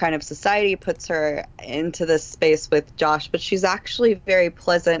 how kind of society puts her into this space with Josh, but she's actually very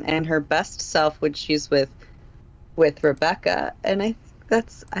pleasant and her best self when she's with Rebecca, and I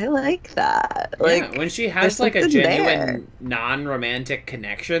like that. Like, when she has, like, a genuine non-romantic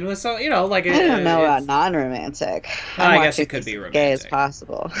connection with someone, you know, like, I don't know about non-romantic. I guess it could be romantic. Gay as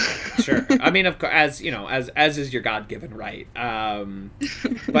possible. Sure. I mean, of course, as you know, as is your God-given right.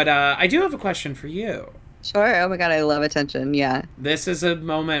 But I do have a question for you. Sure. Oh my god, I love attention. Yeah. This is a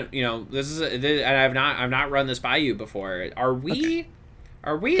moment, you know. And I've not run this by you before. Are we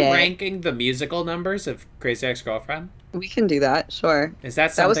ranking the musical numbers of Crazy Ex-Girlfriend? We can do that. Sure. Is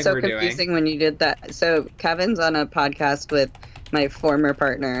that something we're doing? That was so confusing when you did that. So Kevin's on a podcast with my former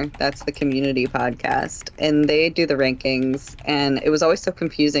partner. That's the Community podcast, and they do the rankings. And it was always so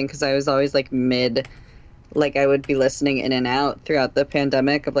confusing because I was always, like, like, I would be listening in and out throughout the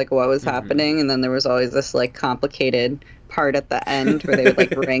pandemic of, like, what was happening, and then there was always this, like, complicated part at the end where they would,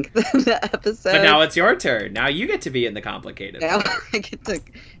 like, rank the episode. But now it's your turn. Now you get to be in the complicated part.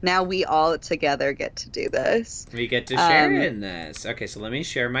 Now we all together get to do this. We get to share in this. Okay, so let me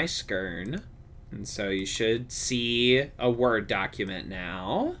share my screen. And so you should see a Word document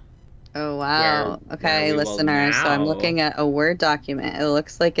now. Oh, wow. Where Okay, we will listener. So I'm now- looking at a Word document. It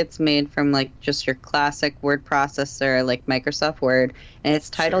looks like it's made from like just your classic word processor, like Microsoft Word. And it's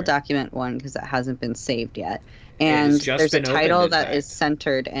titled Sure. Document 1 because it hasn't been saved yet. has And just there's a been opened, title in that is fact.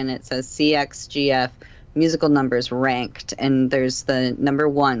 centered and it says CXGF musical numbers ranked. And there's the number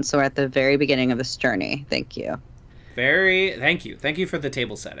 1. So we're at the very beginning of this journey. Thank you. Thank you. Thank you for the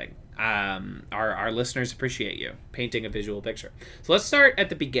table setting. Our listeners appreciate you painting a visual picture. So let's start at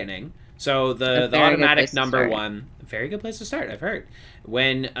the beginning. So the A very good automatic place to number start. 1, very good place to start, I've heard.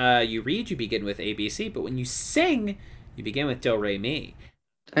 When you read, you begin with ABC, but when you sing, you begin with Do, Re, Mi.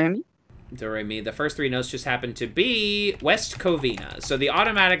 Do, Re, Mi. The first 3 notes just happen to be West Covina. So the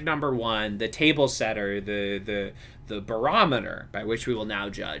automatic number 1, the table setter, the barometer by which we will now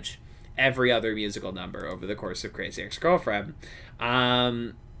judge every other musical number over the course of Crazy Ex-Girlfriend.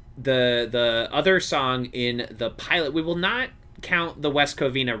 The other song in the pilot, we will not count the West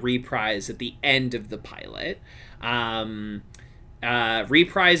Covina reprise at the end of the pilot.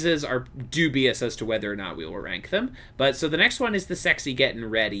 Reprises are dubious as to whether or not we will rank them. But so the next one is the Sexy Getting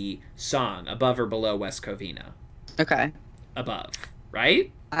Ready song, above or below West Covina. Okay. Above,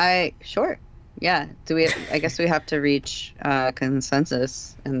 right? Sure. Yeah. I guess we have to reach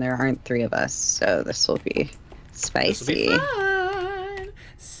consensus, and there aren't 3 of us, so this will be This will be spicy. fun.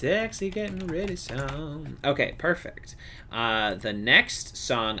 Sexy Getting Ready song. Okay, perfect. The next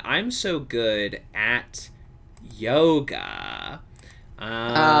song, I'm So Good at Yoga.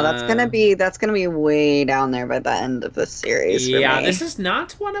 That's gonna be way down there by the end of the series. For Yeah, me. this is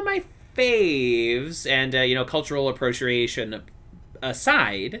not one of my faves, and cultural appropriation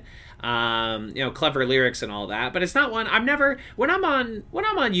aside, clever lyrics and all that, but it's not one I'm never when I'm on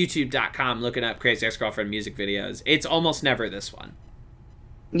YouTube.com looking up Crazy Ex-Girlfriend music videos. It's almost never this one.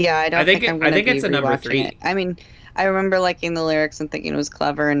 Yeah, I think I'm gonna be it's a number rewatching 3. it. I mean, I remember liking the lyrics and thinking it was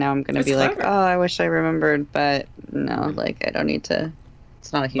clever, and now I'm gonna It's be like, clever. oh, I wish I remembered, but no, like I don't need to.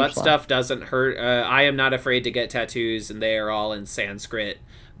 It's not a huge. Butt loss. stuff doesn't hurt. I am not afraid to get tattoos, and they are all in Sanskrit.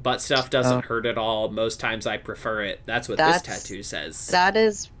 Butt stuff doesn't hurt at all. Most times I prefer it. That's what this tattoo says. That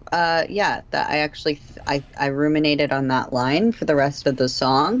is, that I actually, I ruminated on that line for the rest of the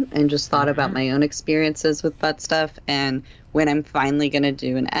song and just thought about my own experiences with butt stuff and when I'm finally going to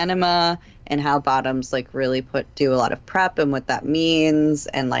do an enema and how bottoms like really do a lot of prep and what that means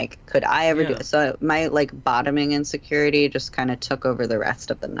and like, could I ever do it? So my like bottoming insecurity just kind of took over the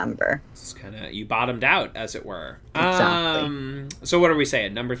rest of the number. It's kind of, you bottomed out, as it were. Exactly. So what are we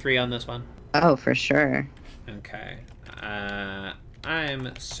saying? Number 3 on this one? Oh, for sure. Okay.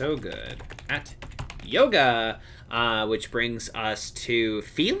 I'm So Good at Yoga, which brings us to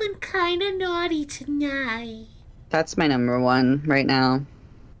Feeling Kinda Naughty Tonight. That's my number 1 right now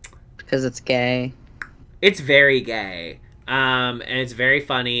because it's gay. It's very gay. And it's very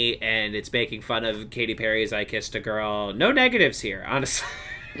funny, and it's making fun of Katy Perry's I Kissed a Girl. No negatives here, honestly.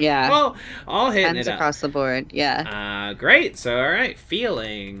 Yeah. Well, all hitting Hands it up. across the board. Yeah. Great. So, all right.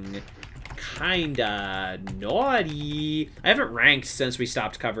 Feeling kinda naughty. I haven't ranked since we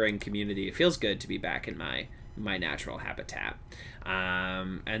stopped covering Community. It feels good to be back in my natural habitat.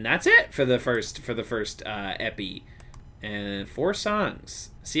 And that's it for the first epi. And 4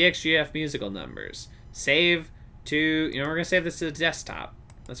 songs. CXGF musical numbers. Save to, we're gonna save this to the desktop.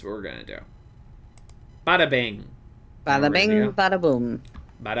 That's what we're gonna do. Bada bing. Bada bing, bada boom.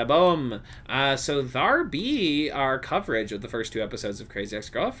 Bada boom. So thar be our coverage of the first 2 episodes of Crazy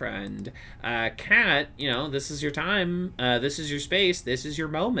Ex-Girlfriend. Kat, this is your time. This is your space. This is your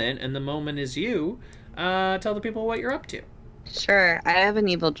moment. And the moment is you. Tell the people what you're up to. Sure. I have an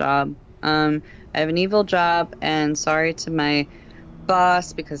evil job. And sorry to my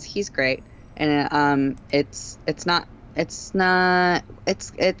boss because he's great. And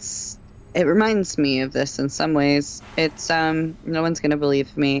it reminds me of this in some ways. It's no one's gonna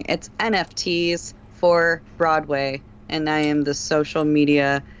believe me. It's NFTs for Broadway, and I am the social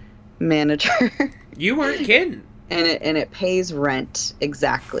media manager. You weren't kidding. and it pays rent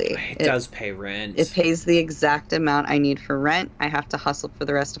exactly. It does pay rent. It pays the exact amount I need for rent. I have to hustle for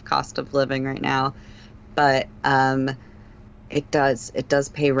the rest of cost of living right now, but it does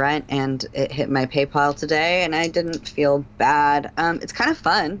pay rent, and it hit my PayPal today, and I didn't feel bad. It's kind of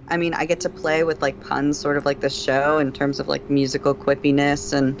fun. I mean, I get to play with like puns, sort of like the show, in terms of like musical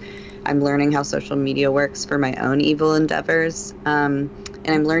quippiness, and I'm learning how social media works for my own evil endeavors. And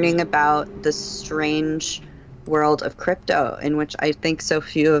I'm learning about the strange world of crypto, in which I think so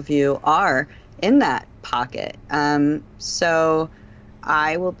few of you are in that pocket. So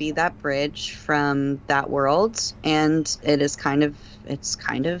I will be that bridge from that world, and it's kind of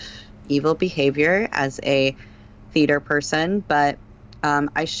evil behavior as a theater person, but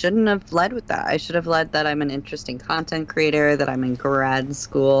I shouldn't have led with that. I should have led that I'm an interesting content creator, that I'm in grad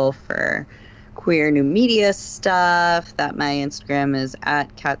school for queer new media stuff, that my Instagram is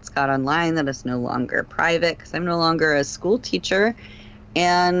at Cat Scott Online, that is no longer private because I'm no longer a school teacher.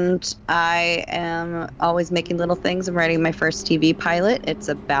 And I am always making little things. I'm writing my first TV pilot. It's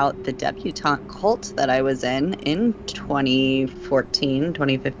about the debutante cult that I was in 2014,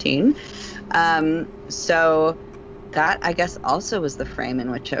 2015. So that, I guess, also was the frame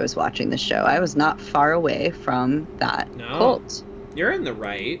in which I was watching the show. I was not far away from that cult. You're in the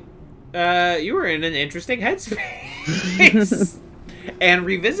right. You were in an interesting headspace. And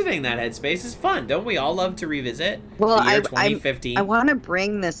revisiting that headspace is fun. Don't we all love to revisit the year 2015? I want to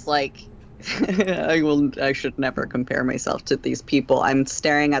bring this, like, I should never compare myself to these people. I'm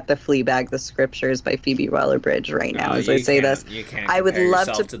staring at the Fleabag, the Scriptures by Phoebe Waller-Bridge right now as I say this. You can't compare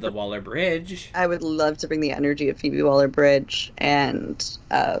yourself to the Waller-Bridge. I would love to bring the energy of Phoebe Waller-Bridge and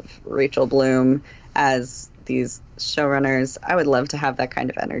of Rachel Bloom as these showrunners. I would love to have that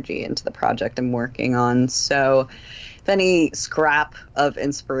kind of energy into the project I'm working on. So if any scrap of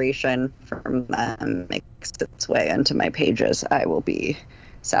inspiration from them makes its way into my pages, I will be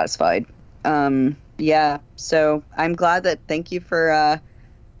satisfied. Yeah, so I'm glad that, thank you for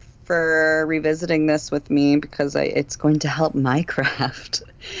revisiting this with me, because it's going to help my craft.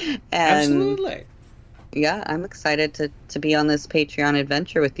 And absolutely. Yeah, I'm excited to be on this Patreon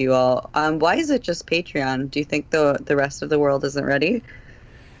adventure with you all. Why is it just Patreon? Do you think the rest of the world isn't ready?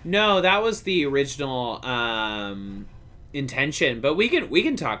 No, that was the original intention, but we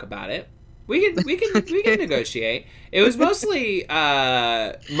can talk about it. We can negotiate. It was mostly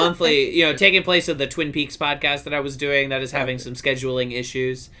monthly, taking place of the Twin Peaks podcast that I was doing that is having some scheduling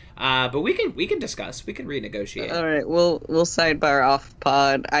issues. But we can discuss. We can renegotiate. All right, we'll sidebar off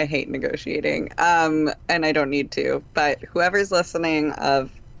pod. I hate negotiating, and I don't need to. But whoever's listening,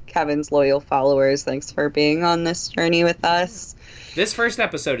 of Kevin's loyal followers, thanks for being on this journey with us. This first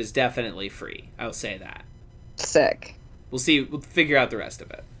episode is definitely free. I'll say that. Sick. We'll see. We'll figure out the rest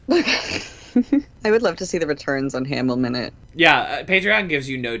of it. I would love to see the returns on Hamel Minute. Yeah, Patreon gives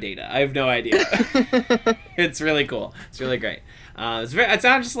you no data. I have no idea. It's really cool. It's really great. It's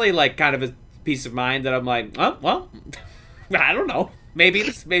honestly like kind of a peace of mind that I'm like, oh, well, I don't know. Maybe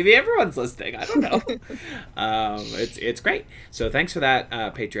everyone's listening. I don't know. It's great. So thanks for that,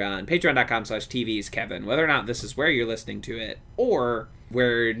 Patreon. Patreon.com/TVs Kevin. Whether or not this is where you're listening to it or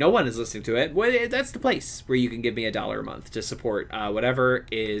where no one is listening to it, well, that's the place where you can give me $1 a month to support whatever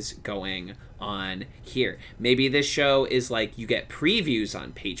is going on here. Maybe this show is like you get previews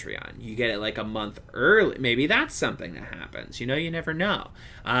on Patreon. You get it like a month early. Maybe that's something that happens. You never know.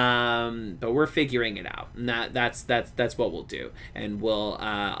 But we're figuring it out. And that's what we'll do. And we'll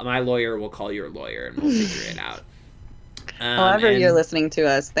my lawyer will call your lawyer and we'll figure it out. However you're listening to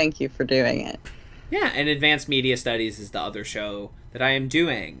us, thank you for doing it. Yeah, and Advanced Media Studies is the other show that I am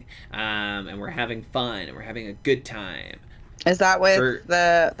doing. And we're having fun and we're having a good time. Is that with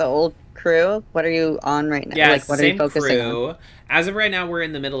the old crew? What are you on right now? Yeah, like, what are you focusing on? As of right now, we're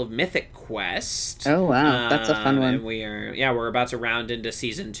in the middle of Mythic Quest. Oh wow, that's a fun one. And we're about to round into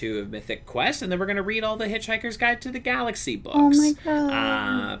season 2 of Mythic Quest, and then we're gonna read all the Hitchhiker's Guide to the Galaxy books. Oh my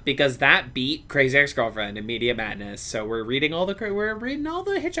god! Because that beat Crazy Ex-Girlfriend and Media Madness, so we're reading all the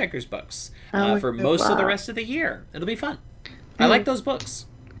Hitchhiker's books for most of the rest of the year. It'll be fun. I like those books.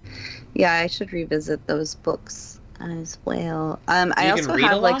 Yeah, I should revisit those books as well. I also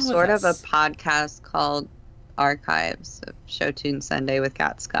have like sort of a podcast called Archives of Showtune Sunday with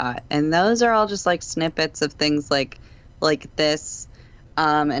Cat Scott, and those are all just like snippets of things like this,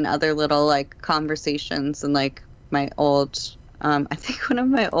 and other little like conversations, and like my old I think one of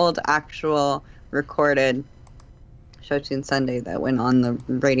my old actual recorded Showtune Sunday that went on the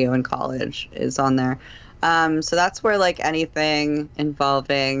radio in college is on there. So that's where like anything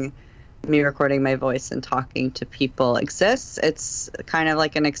involving me recording my voice and talking to people exists. It's kind of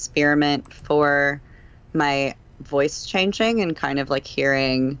like an experiment for my voice changing and kind of like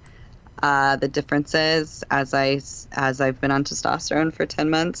hearing the differences as I've been on testosterone for 10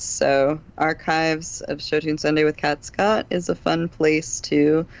 months. So Archives of Showtune Sunday with Cat Scott is a fun place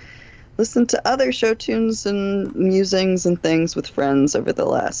to listen to other show tunes and musings and things with friends over the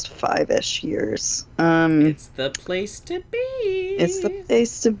last 5-ish years. It's the place to be. It's the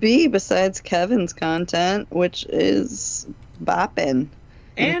place to be, besides Kevin's content, which is bopping.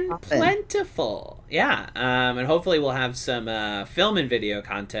 And plentiful. Yeah. And hopefully we'll have some film and video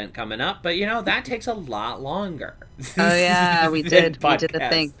content coming up, but that takes a lot longer. Oh yeah, we did. We did a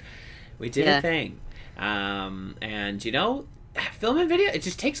thing. We did a thing. And film and video, it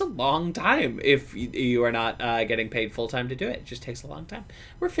just takes a long time if you are not getting paid full-time to do it. It just takes a long time.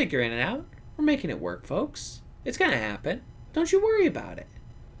 We're figuring it out. We're making it work, folks. It's gonna happen. Don't you worry about it.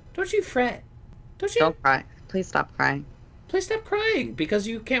 Don't you fret. Don't cry. Please stop crying. Please stop crying because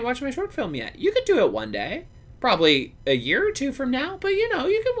you can't watch my short film yet. You could do it one day. Probably a year or two from now, but you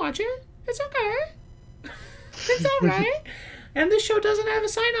can watch it. It's okay. It's alright. And this show doesn't have a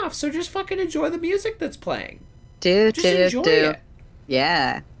sign-off, so just fucking enjoy the music that's playing. Just enjoy it.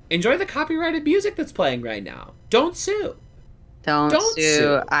 Yeah. Enjoy the copyrighted music that's playing right now. Don't sue. Don't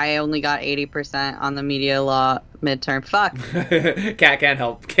sue. I only got 80% on the media law midterm. Fuck. Cat can't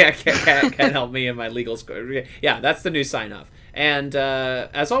help. Cat can't help me in my legal score. Yeah, that's the new sign-off. And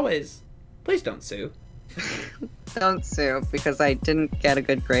as always, please don't sue. Don't sue because I didn't get a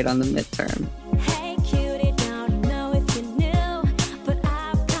good grade on the midterm. Hey cutie, don't know if you knew, but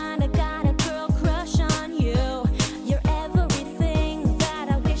I've kinda got a girl crush on you. You're everything that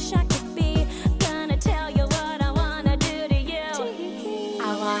I wish I could be. Gonna tell you what I wanna do to you.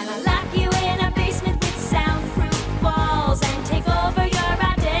 I wanna lock you in a basement with soundproof walls and take over your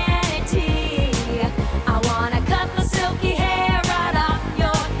identity. I wanna cut the silky hair right off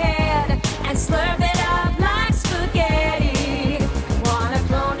your head and slurp it up like spaghetti. Wanna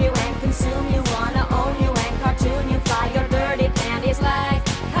clone you and consume you, wanna own you and cartoon you, fly your dirty panties like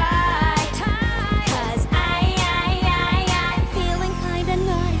high tide. 'Cause I'm feeling kinda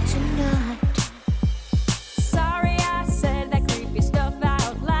naughty tonight. Sorry I said that creepy stuff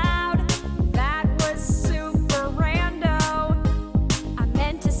out loud. That was super rando. I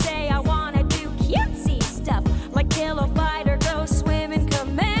meant to say I wanna do cutesy stuff like pillow fight or go swimming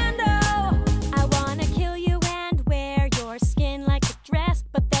commando. I wanna kill you and wear your skin like a dress,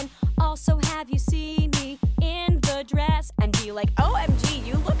 but then also have you see me in the dress and be like, OMG,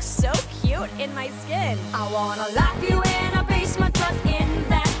 you look so cute in my skin. I wanna lock you in a basement, 'cause in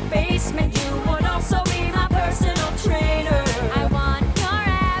that basement